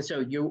 And so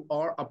you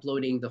are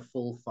uploading the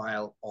full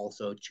file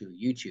also to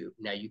YouTube.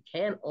 Now you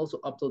can also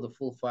upload the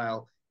full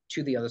file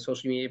to the other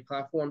social media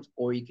platforms,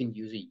 or you can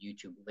use a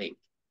YouTube link.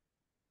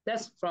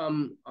 That's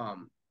from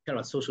kind of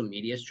a social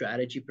media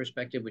strategy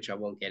perspective, which I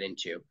won't get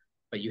into,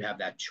 but you have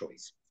that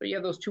choice. So you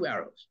have those two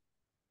arrows.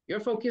 Your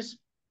focus,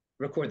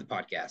 record the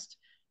podcast.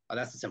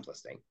 That's the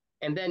simplest thing.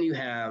 And then you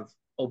have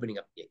opening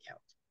up the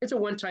account. It's a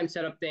one-time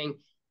setup thing.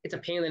 It's a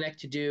pain in the neck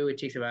to do. It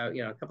takes about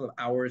a couple of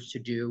hours to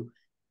do.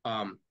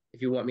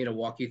 If you want me to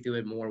walk you through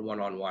it more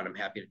one-on-one, I'm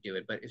happy to do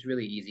it. But it's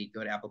really easy.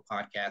 Go to Apple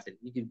Podcasts, and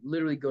you can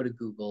literally go to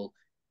Google,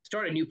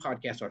 start a new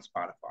podcast on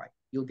Spotify.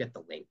 You'll get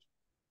the link.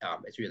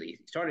 It's really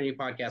easy. Start a new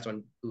podcast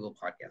on Google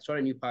Podcasts. Start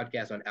a new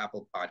podcast on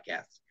Apple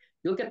Podcasts.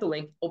 You'll get the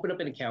link. Open up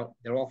an account.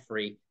 They're all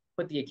free.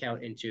 Put the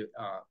account into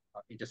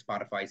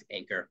Spotify's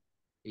Anchor,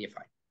 and you're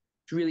fine.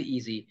 It's really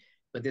easy,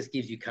 but this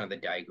gives you kind of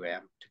the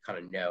diagram to kind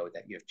of know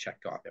that you've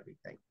checked off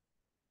everything.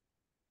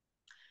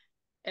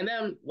 And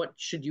then what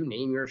should you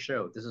name your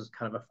show? This is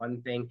kind of a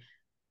fun thing.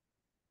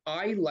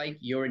 I like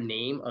your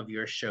name of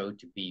your show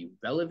to be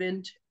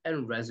relevant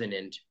and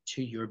resonant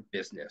to your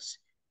business.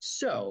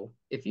 So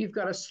if you've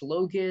got a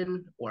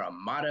slogan or a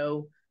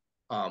motto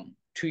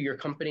to your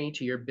company,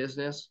 to your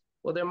business,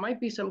 well, there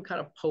might be some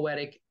kind of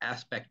poetic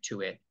aspect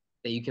to it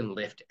that you can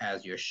lift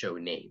as your show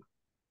name.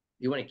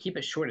 You want to keep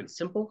it short and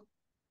simple.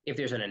 If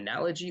there's an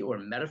analogy or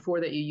metaphor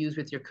that you use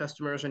with your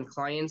customers and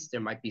clients,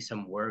 there might be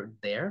some word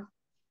there.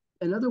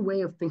 Another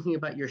way of thinking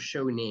about your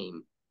show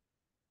name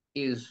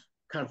is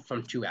kind of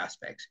from two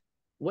aspects.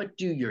 What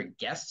do your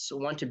guests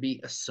want to be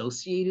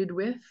associated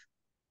with?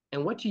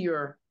 And what do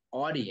your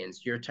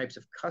audience, your types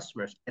of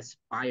customers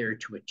aspire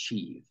to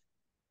achieve?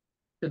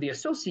 So the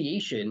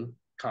association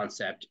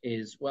concept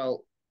is,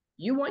 well,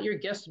 you want your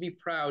guests to be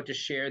proud to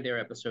share their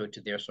episode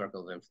to their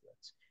circle of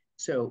influence.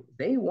 So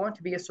they want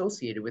to be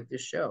associated with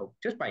this show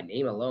just by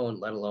name alone,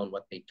 let alone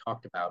what they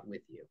talked about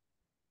with you.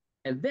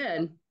 And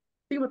then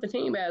think about the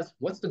name as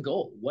what's the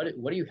goal? What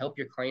do you help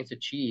your clients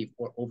achieve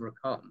or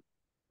overcome?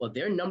 Well,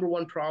 their number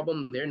one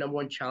problem, their number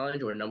one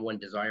challenge, or number one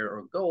desire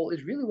or goal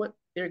is really what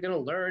they're going to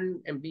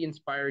learn and be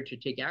inspired to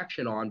take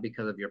action on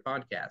because of your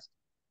podcast.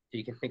 So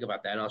you can think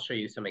about that. And I'll show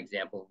you some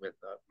examples with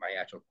my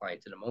actual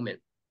clients in a moment.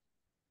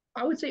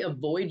 I would say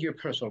avoid your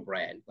personal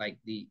brand, like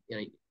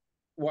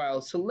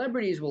while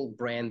celebrities will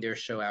brand their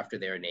show after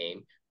their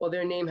name, well,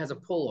 their name has a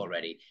pull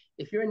already.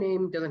 If your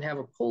name doesn't have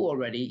a pull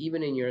already,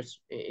 even in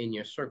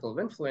your circle of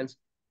influence,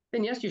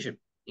 then yes, you should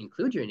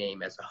include your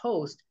name as a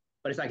host,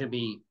 but it's not going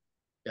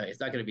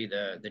to be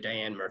the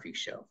Diane Murphy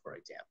show, for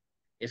example.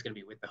 It's going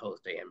to be with the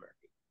host Diane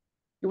Murphy.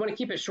 You want to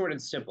keep it short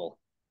and simple.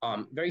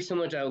 Very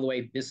similar to the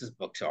way business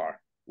books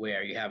are,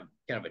 where you have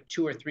kind of a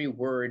 2 or 3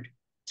 word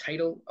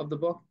title of the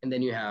book, and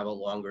then you have a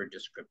longer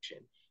description.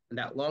 And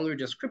that longer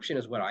description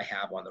is what I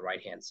have on the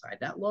right-hand side.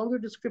 That longer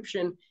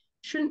description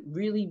shouldn't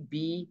really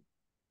be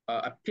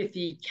a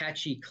pithy,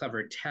 catchy,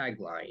 clever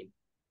tagline.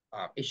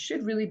 It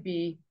should really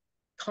be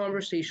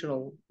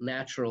conversational,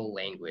 natural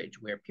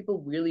language where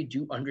people really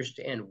do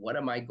understand what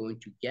am I going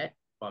to get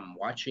from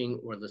watching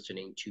or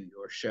listening to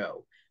your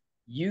show.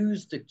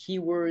 Use the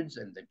keywords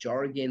and the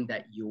jargon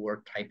that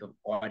your type of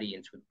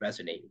audience would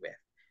resonate with.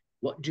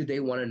 What do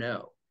they want to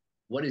know?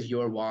 What is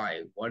your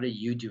why? What are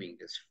you doing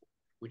this for?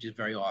 Which is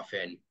very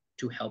often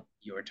to help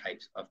your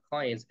types of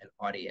clients and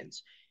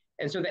audience.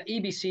 And so the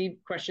ABC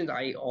questions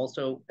I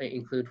also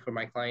include for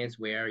my clients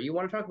where you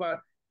want to talk about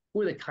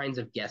who are the kinds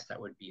of guests that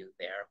would be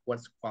there?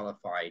 What's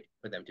qualified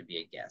for them to be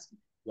a guest?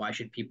 Why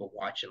should people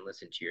watch and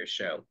listen to your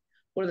show?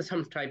 What are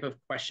some type of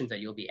questions that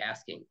you'll be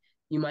asking?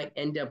 You might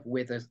end up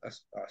with a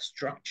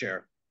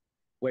structure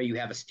where you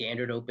have a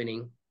standard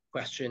opening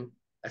question,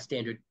 a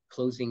standard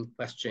closing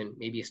question,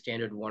 maybe a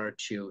standard 1 or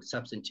 2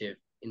 substantive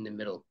in the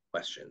middle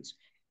questions.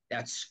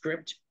 That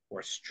script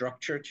or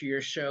structure to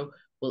your show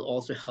will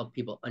also help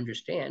people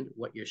understand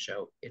what your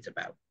show is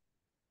about.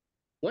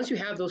 Once you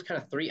have those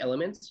kind of 3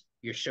 elements,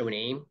 your show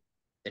name,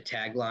 the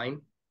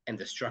tagline, and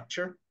the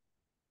structure,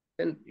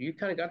 then you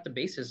kind of got the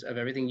basis of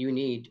everything you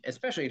need,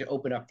 especially to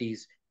open up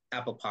these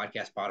Apple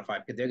Podcast, Spotify,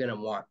 because they're going to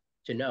want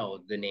to know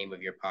the name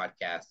of your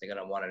podcast. They're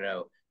going to want to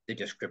know the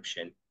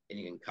description, and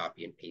you can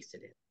copy and paste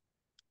it in.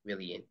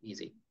 Really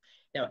easy.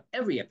 Now,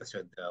 every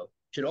episode, though,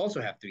 should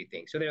also have 3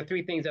 things. So there are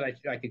 3 things that I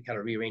could kind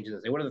of rearrange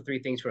and say, what are the 3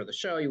 things for the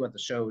show? You want the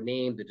show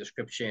name, the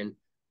description,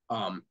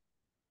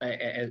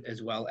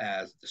 as well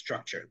as the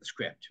structure, the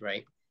script,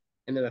 right?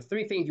 And then the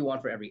 3 things you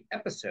want for every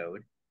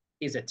episode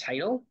is a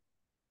title,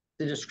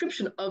 the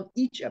description of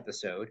each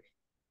episode,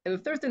 and the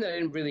third thing that I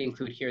didn't really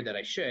include here that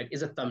I should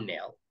is a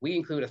thumbnail. We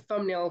include a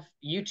thumbnail.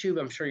 YouTube,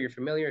 I'm sure you're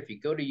familiar. If you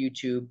go to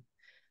YouTube,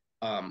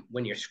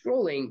 when you're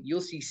scrolling,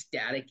 you'll see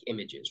static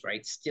images,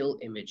 right? Still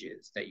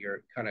images that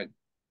you're kind of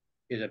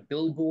is a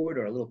billboard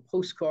or a little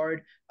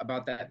postcard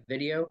about that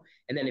video.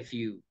 And then if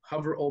you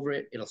hover over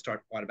it, it'll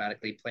start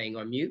automatically playing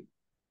on mute.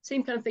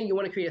 Same kind of thing. You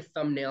want to create a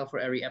thumbnail for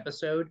every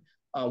episode.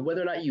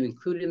 Whether or not you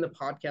include it in the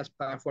podcast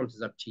platforms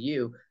is up to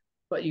you,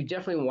 but you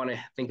definitely want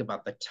to think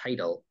about the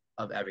title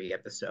of every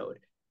episode.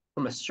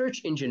 From a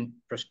search engine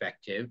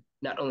perspective,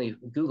 not only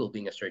Google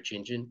being a search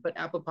engine, but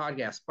Apple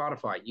Podcasts,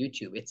 Spotify,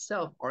 YouTube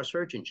itself are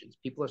search engines.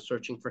 People are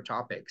searching for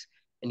topics,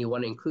 and you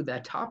want to include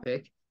that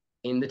topic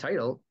in the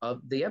title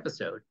of the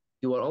episode.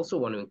 You will also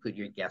want to include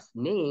your guest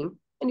name,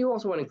 and you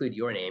also want to include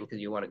your name because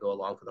you want to go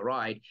along for the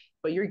ride.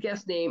 But your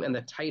guest name and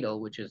the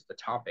title, which is the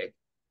topic,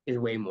 is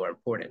way more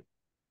important.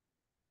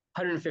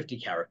 150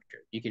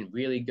 characters. You can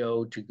really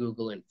go to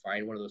Google and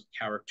find one of those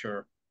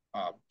character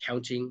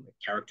counting,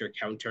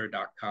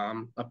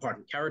 charactercounter.com,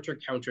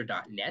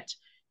 charactercounter.net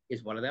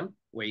is one of them,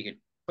 where you could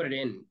put it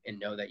in and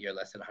know that you're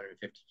less than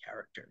 150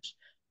 characters.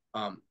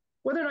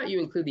 Whether or not you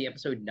include the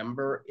episode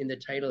number in the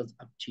title is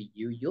up to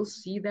you. You'll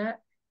see that.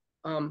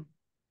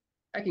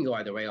 I can go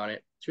either way on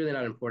it. It's really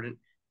not important.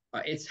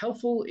 It's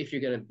helpful if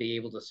you're going to be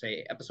able to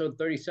say episode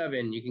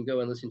 37, you can go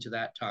and listen to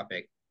that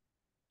topic,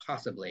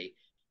 possibly.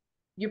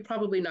 You're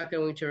probably not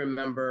going to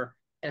remember,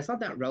 and it's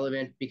not that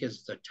relevant because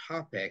it's a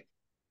topic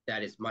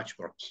that is much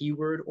more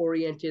keyword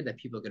oriented that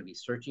people are going to be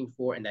searching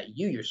for and that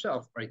you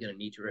yourself are going to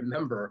need to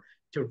remember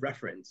to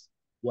reference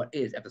what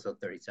is episode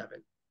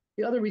 37.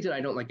 The other reason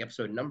I don't like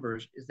episode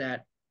numbers is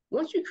that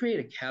once you create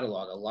a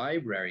catalog, a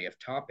library of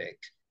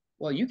topics,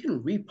 Well, you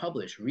can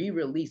republish,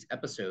 re-release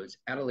episodes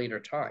at a later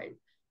time.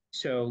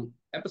 So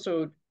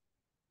episode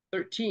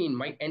 13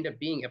 might end up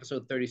being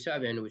episode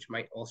 37, which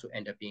might also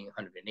end up being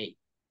 108.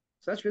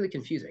 So that's really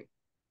confusing.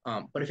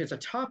 But if it's a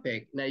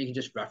topic, now you can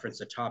just reference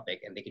the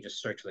topic and they can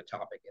just search for the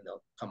topic and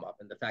they'll come up.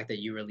 And the fact that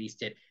you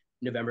released it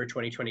November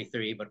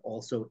 2023, but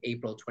also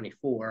April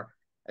 24,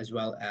 as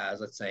well as,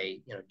 let's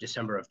say,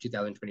 December of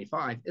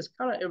 2025 is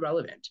kind of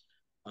irrelevant.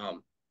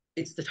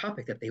 It's the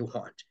topic that they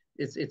want.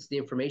 It's the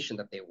information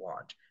that they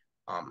want.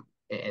 And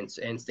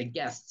it's the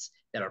guests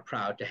that are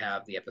proud to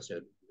have the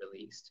episode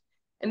released.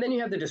 And then you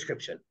have the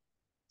description,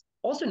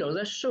 also known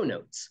as show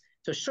notes.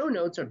 So show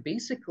notes are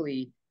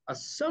basically a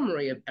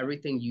summary of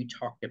everything you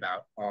talked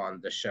about on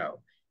the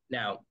show.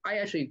 Now, I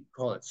actually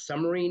call it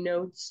summary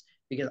notes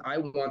because I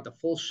want the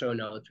full show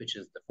notes, which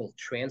is the full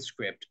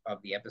transcript of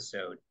the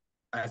episode,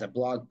 as a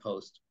blog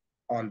post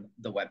on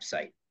the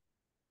website.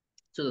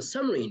 So the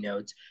summary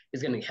notes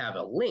is going to have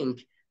a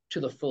link to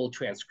the full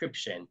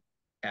transcription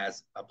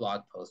as a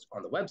blog post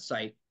on the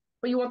website,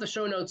 but you want the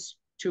show notes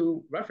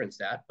to reference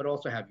that, but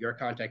also have your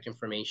contact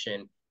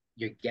information,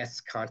 your guest's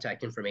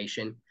contact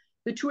information,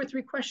 the 2 or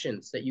 3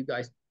 questions that you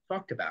guys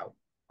talked about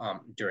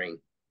during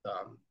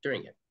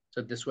it.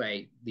 So this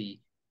way, the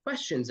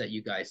questions that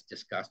you guys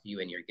discussed, you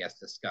and your guest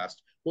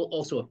discussed, will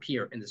also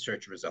appear in the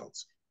search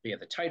results. So you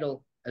have the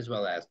title as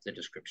well as the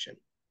description.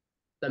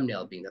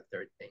 Thumbnail being the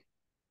third thing.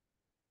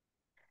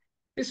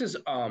 This is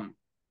a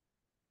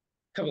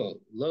couple of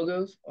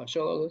logos,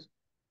 show logos.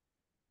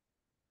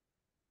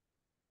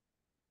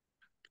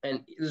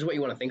 And this is what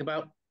you want to think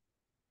about.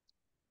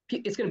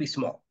 It's going to be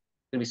small.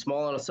 It's going to be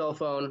small on a cell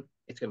phone.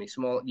 It's going to be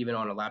small even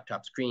on a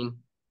laptop screen.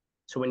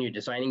 So when you're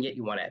designing it,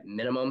 you want at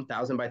minimum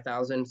 1,000 by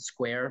 1,000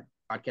 square.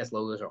 Podcast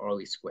logos are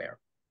always square.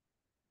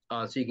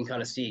 So you can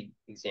kind of see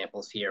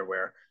examples here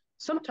where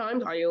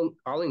sometimes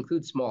I'll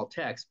include small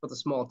text, but the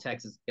small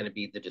text is going to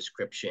be the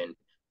description,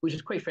 which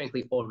is quite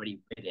frankly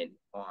already written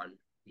on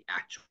the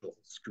actual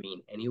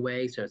screen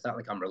anyway. So it's not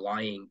like I'm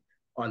relying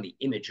on the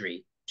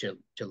imagery to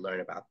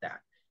learn about that.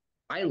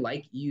 I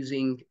like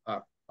using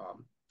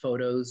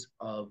photos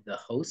of the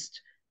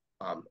host.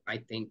 I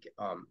think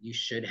you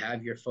should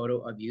have your photo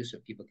of you so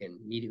people can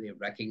immediately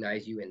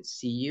recognize you and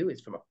see you.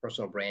 It's from a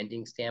personal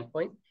branding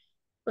standpoint.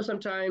 But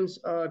sometimes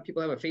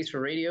people have a face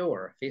for radio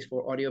or a face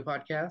for audio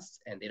podcasts,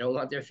 and they don't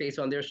want their face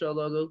on their show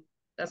logo.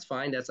 That's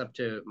fine. That's up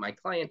to my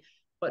client.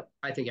 But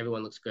I think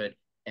everyone looks good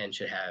and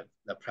should have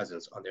the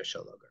presence on their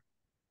show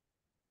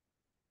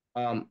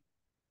logo.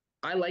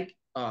 I like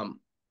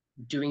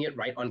doing it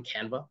right on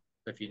Canva.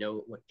 So if you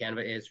know what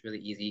Canva is, really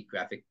easy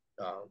graphic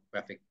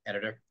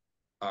editor.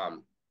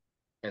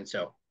 And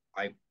so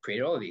I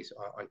created all of these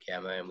on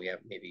Canva, and we have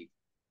maybe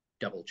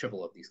double,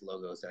 triple of these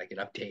logos that I can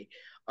update.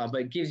 But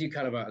it gives you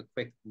kind of a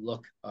quick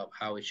look of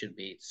how it should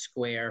be.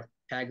 Square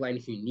tagline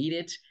if you need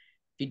it.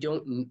 If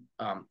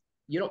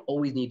you don't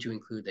always need to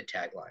include the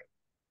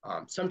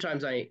tagline.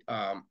 Sometimes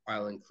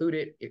I'll include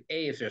it if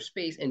A, if there's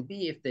space, and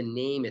B, if the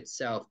name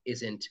itself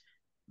isn't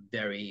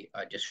very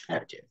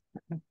descriptive.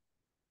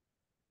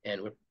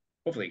 And we're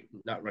hopefully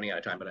not running out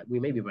of time, but we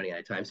may be running out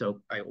of time, so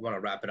I want to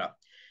wrap it up.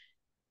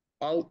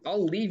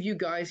 I'll leave you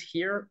guys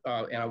here,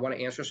 and I want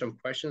to answer some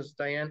questions,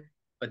 Diane.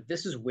 But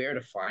this is where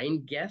to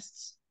find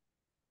guests,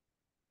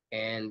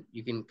 and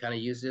you can kind of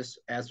use this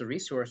as a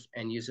resource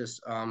and use this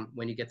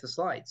when you get the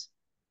slides.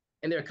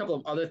 And there are a couple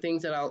of other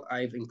things that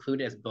I've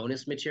included as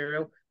bonus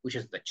material, which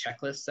is the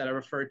checklist that I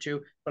referred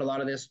to. But a lot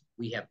of this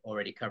we have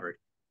already covered.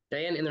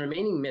 Diane, in the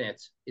remaining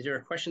minutes, is there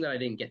a question that I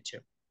didn't get to?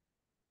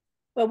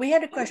 Well, we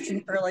had a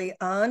question early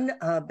on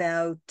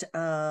about,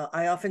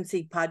 I often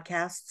see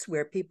podcasts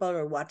where people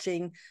are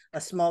watching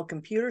a small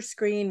computer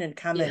screen and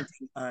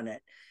commenting on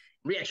it.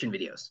 Reaction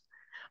videos.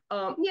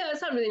 Yeah,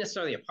 it's not really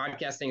necessarily a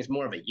podcast thing. It's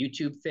more of a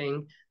YouTube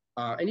thing.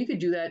 And you could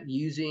do that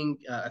using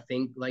a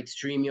thing like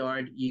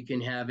StreamYard. You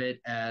can have it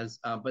as,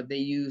 but they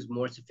use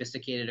more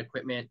sophisticated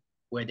equipment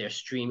where they're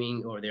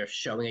streaming or they're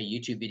showing a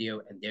YouTube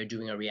video and they're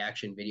doing a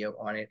reaction video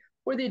on it,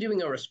 or they're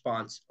doing a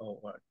response.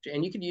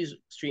 And you can use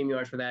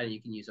StreamYard for that, and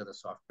you can use other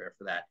software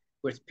for that,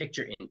 where it's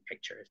picture in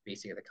picture. It's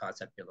basically the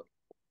concept you're looking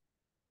for.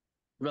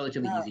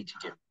 Relatively easy to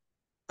do.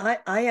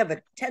 I have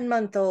a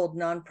 10-month-old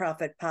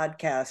nonprofit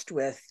podcast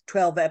with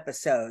 12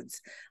 episodes.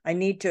 I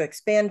need to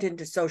expand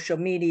into social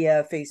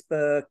media,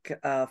 Facebook,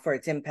 for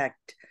its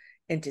impact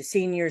into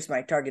seniors,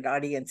 my target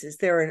audience. Is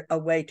there a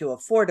way to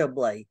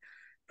affordably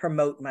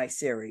promote my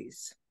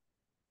series?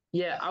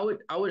 Yeah, I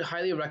would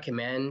highly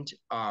recommend,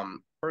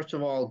 first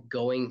of all,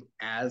 going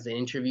as an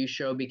interview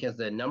show, because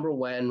the number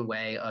one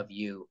way of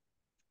you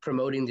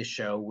promoting the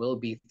show will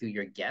be through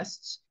your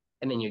guests,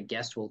 and then your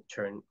guests will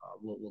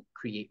will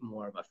create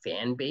more of a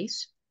fan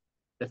base.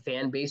 The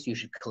fan base you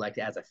should collect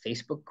as a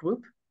Facebook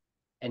group,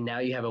 and now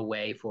you have a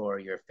way for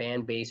your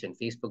fan base and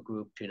Facebook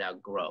group to now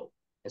grow.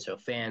 And so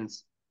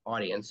fans,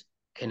 audience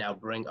can now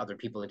bring other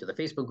people into the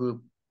Facebook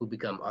group who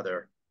become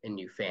other and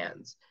new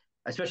fans.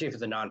 Especially if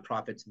it's a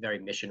nonprofit, it's very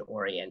mission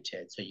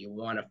oriented. So you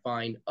want to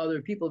find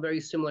other people very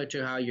similar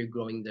to how you're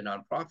growing the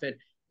nonprofit,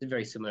 is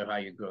very similar to how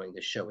you're growing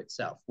the show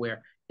itself,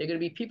 where they're going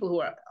to be people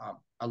who are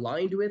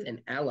aligned with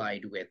and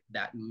allied with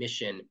that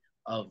mission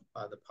of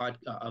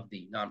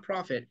the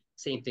nonprofit.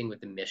 Same thing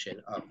with the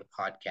mission of the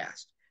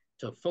podcast.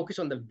 So focus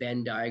on the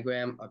Venn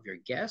diagram of your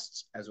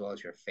guests as well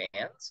as your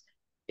fans.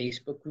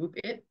 Facebook group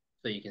it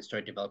so you can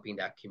start developing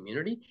that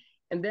community,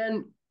 and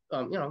then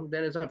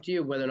then it's up to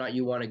you whether or not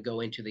you want to go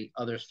into the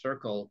other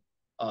circle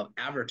of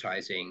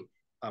advertising.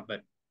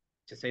 But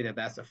to say that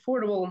that's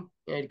affordable,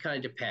 it kind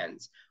of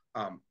depends.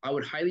 I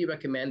would highly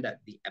recommend that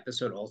the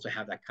episode also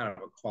have that kind of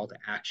a call to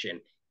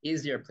action.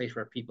 Is there a place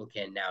where people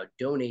can now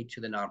donate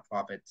to the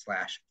nonprofit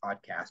slash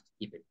podcast to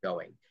keep it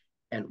going?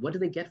 And what do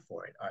they get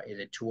for it? Is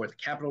it towards a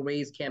capital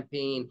raise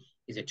campaign?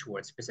 Is it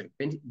towards specific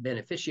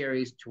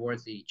beneficiaries,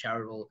 towards the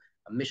charitable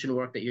mission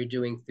work that you're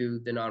doing through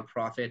the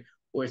nonprofit?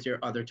 Or is there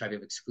other type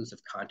of exclusive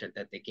content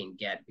that they can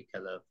get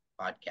because of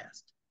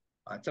podcast?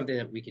 It's something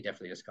that we could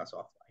definitely discuss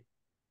offline.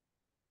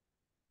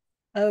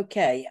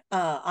 Okay,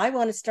 I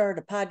want to start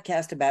a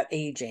podcast about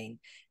aging.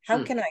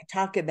 How can I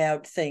talk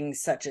about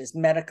things such as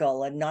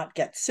medical and not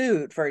get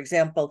sued? For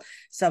example,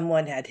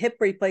 someone had hip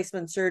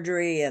replacement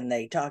surgery and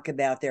they talk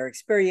about their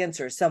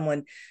experience, or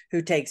someone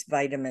who takes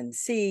vitamin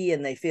C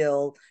and they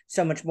feel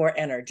so much more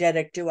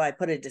energetic. Do I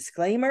put a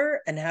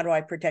disclaimer, and how do I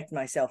protect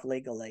myself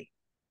legally?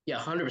 Yeah,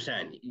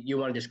 100%. You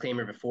want a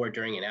disclaimer before,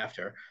 during, and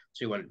after.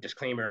 So you want a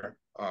disclaimer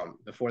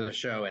before the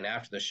show and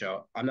after the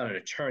show. I'm not an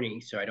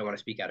attorney, so I don't want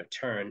to speak out of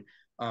turn,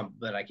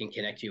 but I can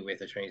connect you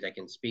with attorneys that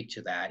can speak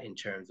to that in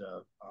terms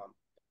of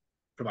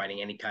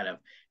providing any kind of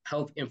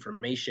health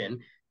information,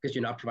 because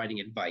you're not providing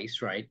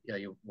advice, right?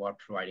 You are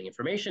providing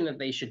information that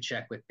they should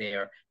check with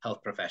their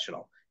health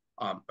professional.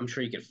 I'm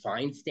sure you could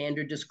find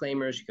standard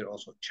disclaimers. You could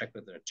also check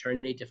with an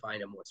attorney to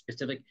find a more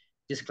specific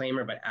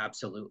disclaimer, but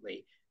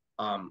absolutely,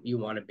 you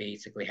want to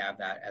basically have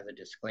that as a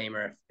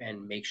disclaimer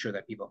and make sure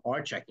that people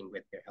are checking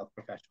with their health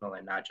professional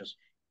and not just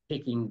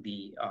taking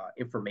the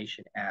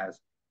information as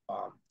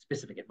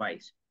specific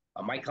advice.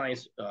 My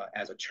clients,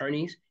 as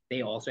attorneys,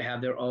 they also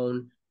have their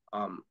own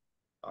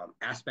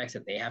aspects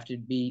that they have to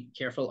be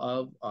careful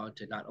of,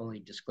 to not only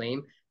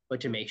disclaim,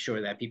 but to make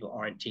sure that people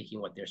aren't taking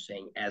what they're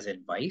saying as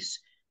advice.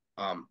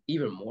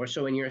 Even more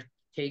so in your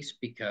case,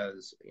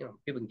 because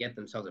people can get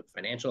themselves in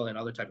financial and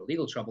other type of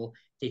legal trouble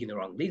taking the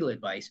wrong legal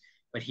advice.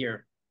 But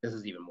here, this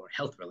is even more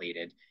health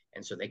related,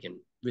 and so they can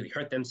really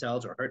hurt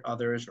themselves or hurt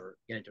others or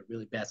get into a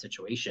really bad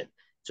situation.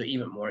 So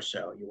even more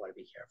so, you want to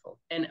be careful,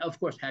 and of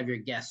course, have your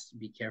guests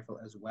be careful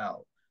as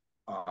well.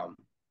 Um,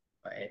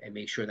 and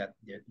make sure that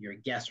your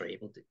guests are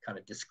able to kind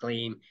of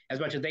disclaim,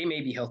 as much as they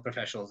may be health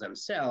professionals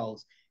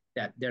themselves,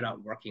 that they're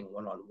not working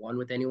one-on-one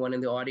with anyone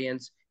in the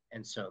audience,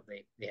 and so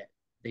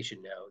they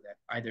should know that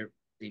either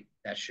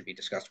that should be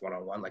discussed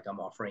one-on-one, like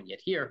I'm offering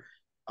it here,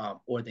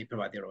 or they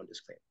provide their own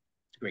disclaimer.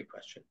 It's a great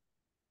question.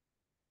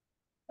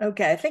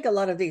 Okay, I think a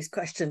lot of these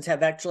questions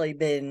have actually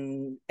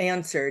been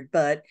answered,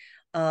 but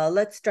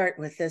let's start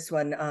with this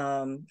one.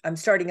 I'm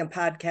starting a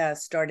podcast,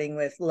 starting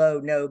with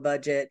low, no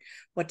budget.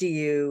 What do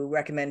you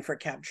recommend for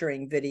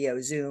capturing video,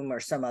 Zoom,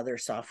 or some other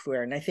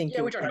software? And I think Yeah,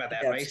 you we talked about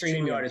that, right?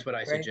 StreamYard is what I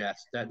right?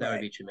 suggest. That Right.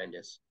 would be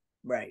tremendous.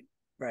 Right,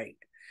 right.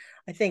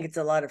 I think it's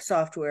a lot of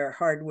software,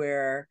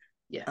 hardware,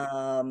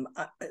 Yeah.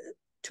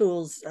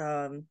 tools.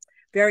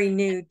 Very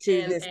new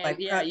to And this.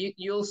 yeah,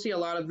 you'll see a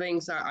lot of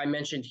things I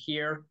mentioned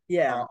here,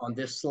 Yeah. on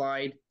this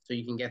slide, so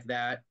you can get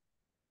that.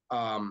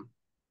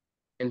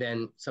 And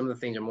then some of the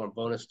things are more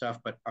bonus stuff,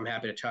 but I'm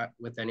happy to chat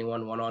with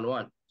anyone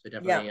one-on-one. So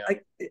Yeah,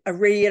 definitely.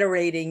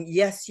 reiterating,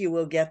 yes, you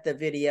will get the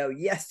video.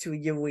 Yes,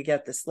 you will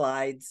get the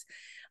slides.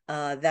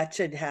 That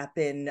should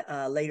happen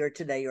later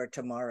today or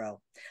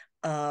tomorrow.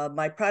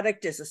 My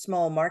product is a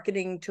small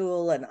marketing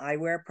tool, an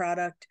eyewear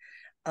product.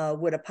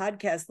 Would a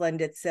podcast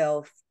lend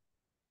itself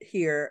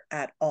here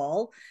at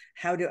all?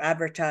 How to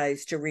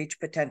advertise to reach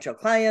potential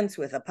clients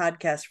with a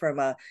podcast from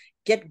a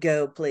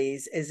get-go,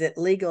 please? Is it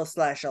legal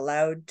 /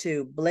 allowed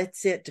to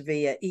blitz it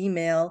via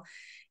email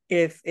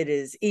if it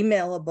is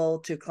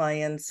emailable to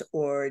clients,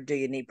 or do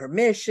you need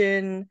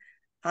permission?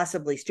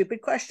 Possibly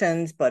stupid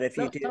questions, but if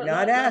you No, do not, not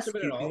not, not ask, stupid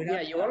at you do all. Yeah,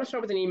 not you want know. to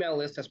start with an email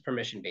list that's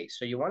permission based.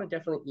 So you want to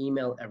definitely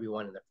email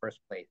everyone in the first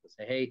place and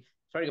say, hey,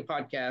 starting a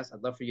podcast,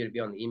 I'd love for you to be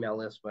on the email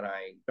list when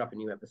I drop a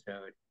new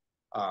episode.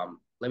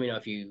 Let me know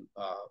if you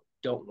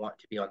don't want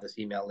to be on this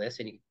email list,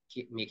 and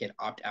you can make it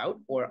opt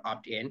out or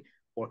opt in,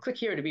 or click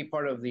here to be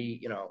part of the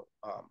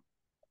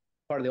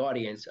part of the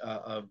audience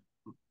of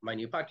my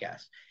new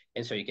podcast.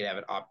 And so you can have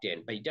it opt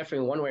in, but you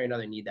definitely one way or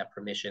another need that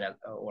permission,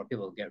 or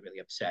people get really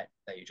upset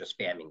that you're just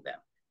spamming them.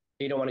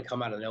 You don't want to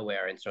come out of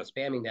nowhere and start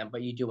spamming them,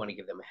 but you do want to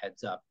give them a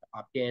heads up,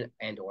 opt in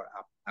and or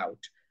opt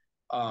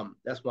out.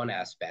 That's one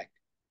aspect.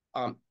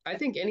 I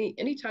think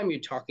anytime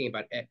you're talking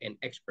about an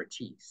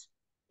expertise,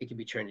 it can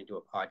be turned into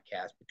a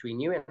podcast between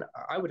you. And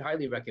I would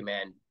highly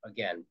recommend,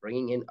 again,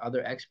 bringing in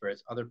other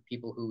experts, other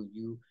people who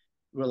you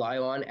rely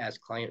on as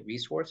client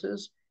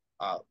resources,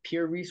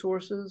 peer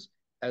resources,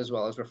 as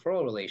well as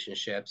referral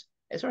relationships,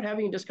 and start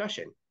having a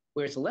discussion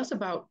where it's less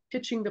about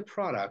pitching the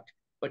product,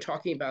 but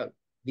talking about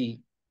the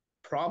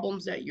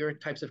problems that your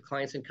types of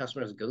clients and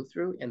customers go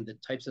through and the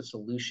types of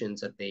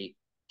solutions that they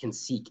can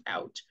seek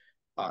out.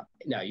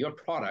 Now, your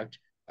product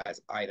as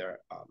either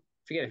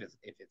forget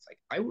if it's like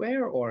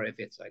eyewear or if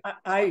it's like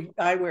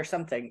I wear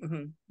something.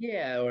 Mm-hmm.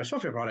 yeah, or a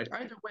software product.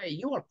 Either way,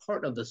 you are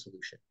part of the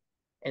solution,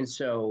 and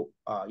so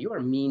you are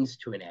a means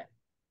to an end.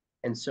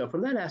 And so,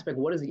 from that aspect,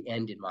 what is the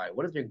end in mind?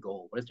 What is their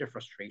goal? What is their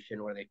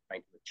frustration? What are they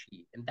trying to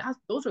achieve? And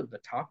those are the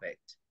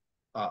topics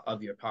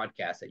of your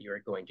podcast that you're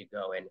going to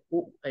go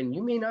and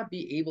you may not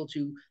be able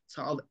to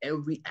solve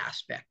every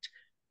aspect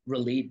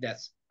relate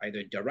that's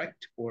either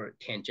direct or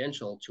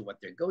tangential to what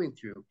they're going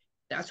through.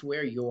 That's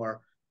where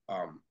your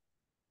um,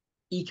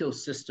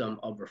 ecosystem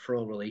of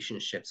referral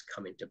relationships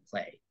come into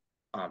play.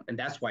 And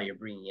that's why you're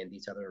bringing in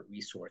these other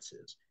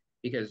resources.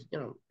 Because,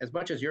 as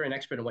much as you're an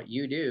expert in what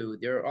you do,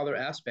 there are other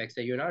aspects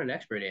that you're not an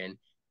expert in,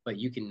 but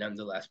you can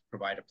nonetheless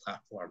provide a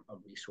platform of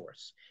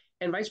resource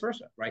and vice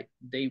versa, right?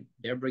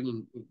 They're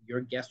bringing your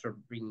guests are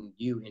bringing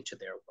you into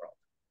their world.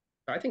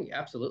 So I think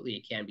absolutely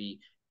it can be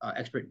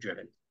expert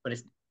driven, but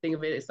think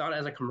of it, it's not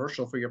as a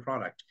commercial for your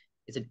product.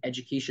 It's an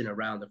education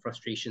around the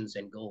frustrations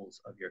and goals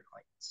of your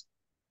clients.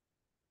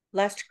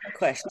 Last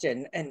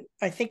question, and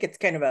I think it's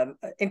kind of an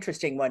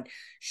interesting one.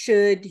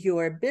 Should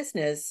your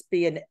business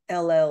be an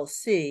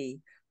LLC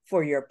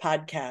for your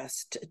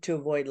podcast to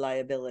avoid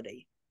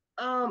liability?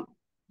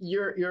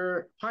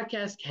 Your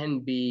podcast can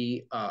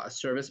be a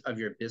service of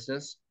your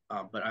business,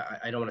 but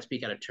I don't want to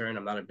speak out of turn.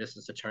 I'm not a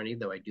business attorney,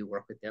 though I do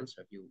work with them.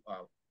 So if you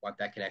want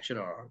that connection,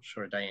 or I'm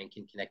sure Diane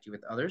can connect you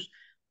with others.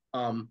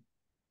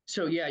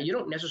 So yeah, you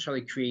don't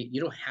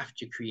have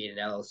to create an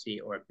LLC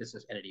or a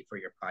business entity for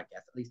your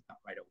podcast, at least not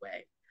right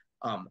away.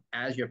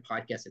 As your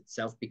podcast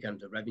itself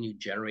becomes a revenue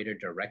generator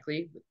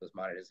directly with those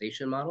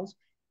monetization models,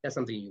 that's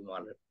something you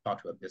want to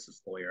talk to a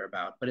business lawyer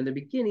about. But in the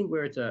beginning,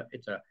 where it's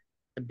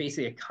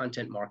basically a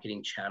content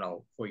marketing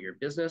channel for your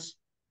business,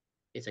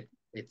 it's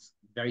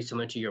very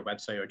similar to your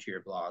website or to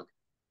your blog.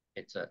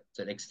 It's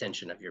an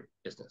extension of your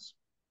business.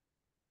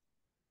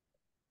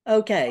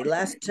 Okay,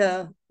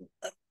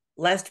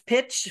 last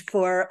pitch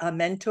for a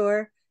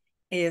mentor.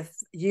 If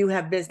you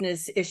have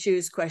business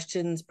issues,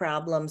 questions,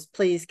 problems,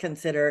 please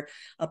consider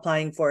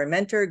applying for a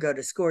mentor. Go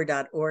to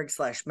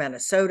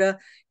score.org/Minnesota.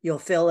 You'll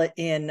fill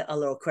in a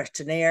little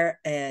questionnaire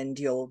and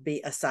you'll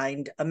be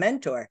assigned a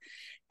mentor.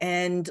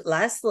 And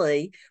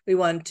lastly, we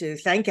want to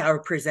thank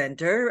our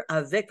presenter,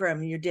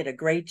 Vikram. You did a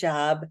great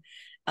job.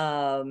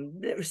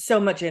 There's so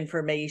much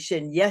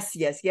information. Yes,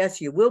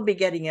 you will be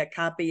getting a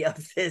copy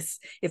of this.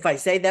 If I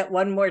say that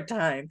one more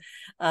time,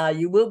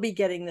 you will be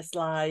getting the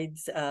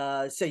slides,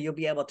 so you'll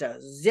be able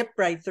to zip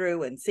right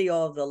through and see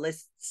all of the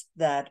lists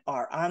that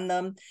are on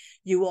them.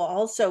 You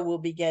will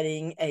be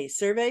getting a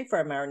survey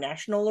from our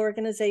national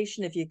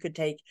organization. If you could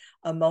take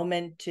a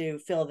moment to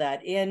fill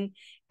that in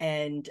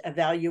and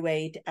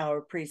evaluate our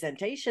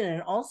presentation,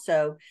 and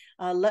also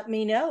let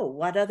me know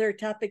what other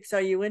topics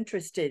are you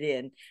interested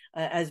in.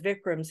 As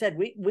Vikram said,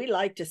 we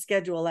like to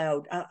schedule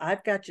out.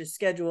 I've got you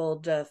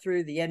scheduled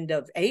through the end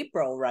of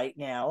April right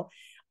now.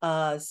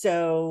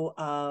 So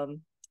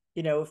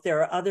if there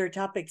are other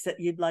topics that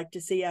you'd like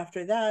to see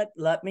after that,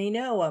 let me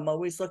know. I'm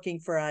always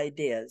looking for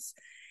ideas.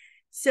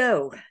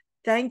 So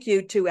thank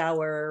you to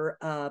our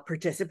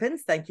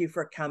participants. Thank you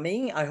for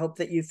coming. I hope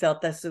that you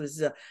felt this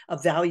was a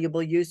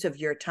valuable use of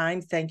your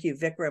time. Thank you,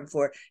 Vikram,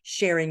 for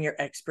sharing your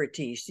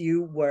expertise.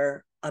 You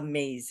were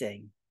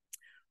amazing.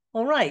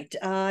 All right,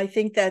 I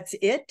think that's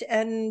it,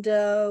 and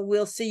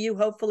we'll see you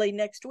hopefully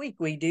next week.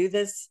 We do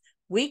this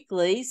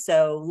weekly,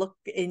 so look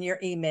in your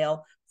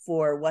email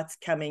for what's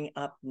coming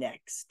up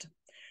next.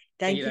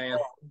 Thank you. Diane.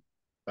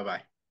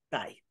 Bye-bye.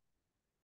 Bye.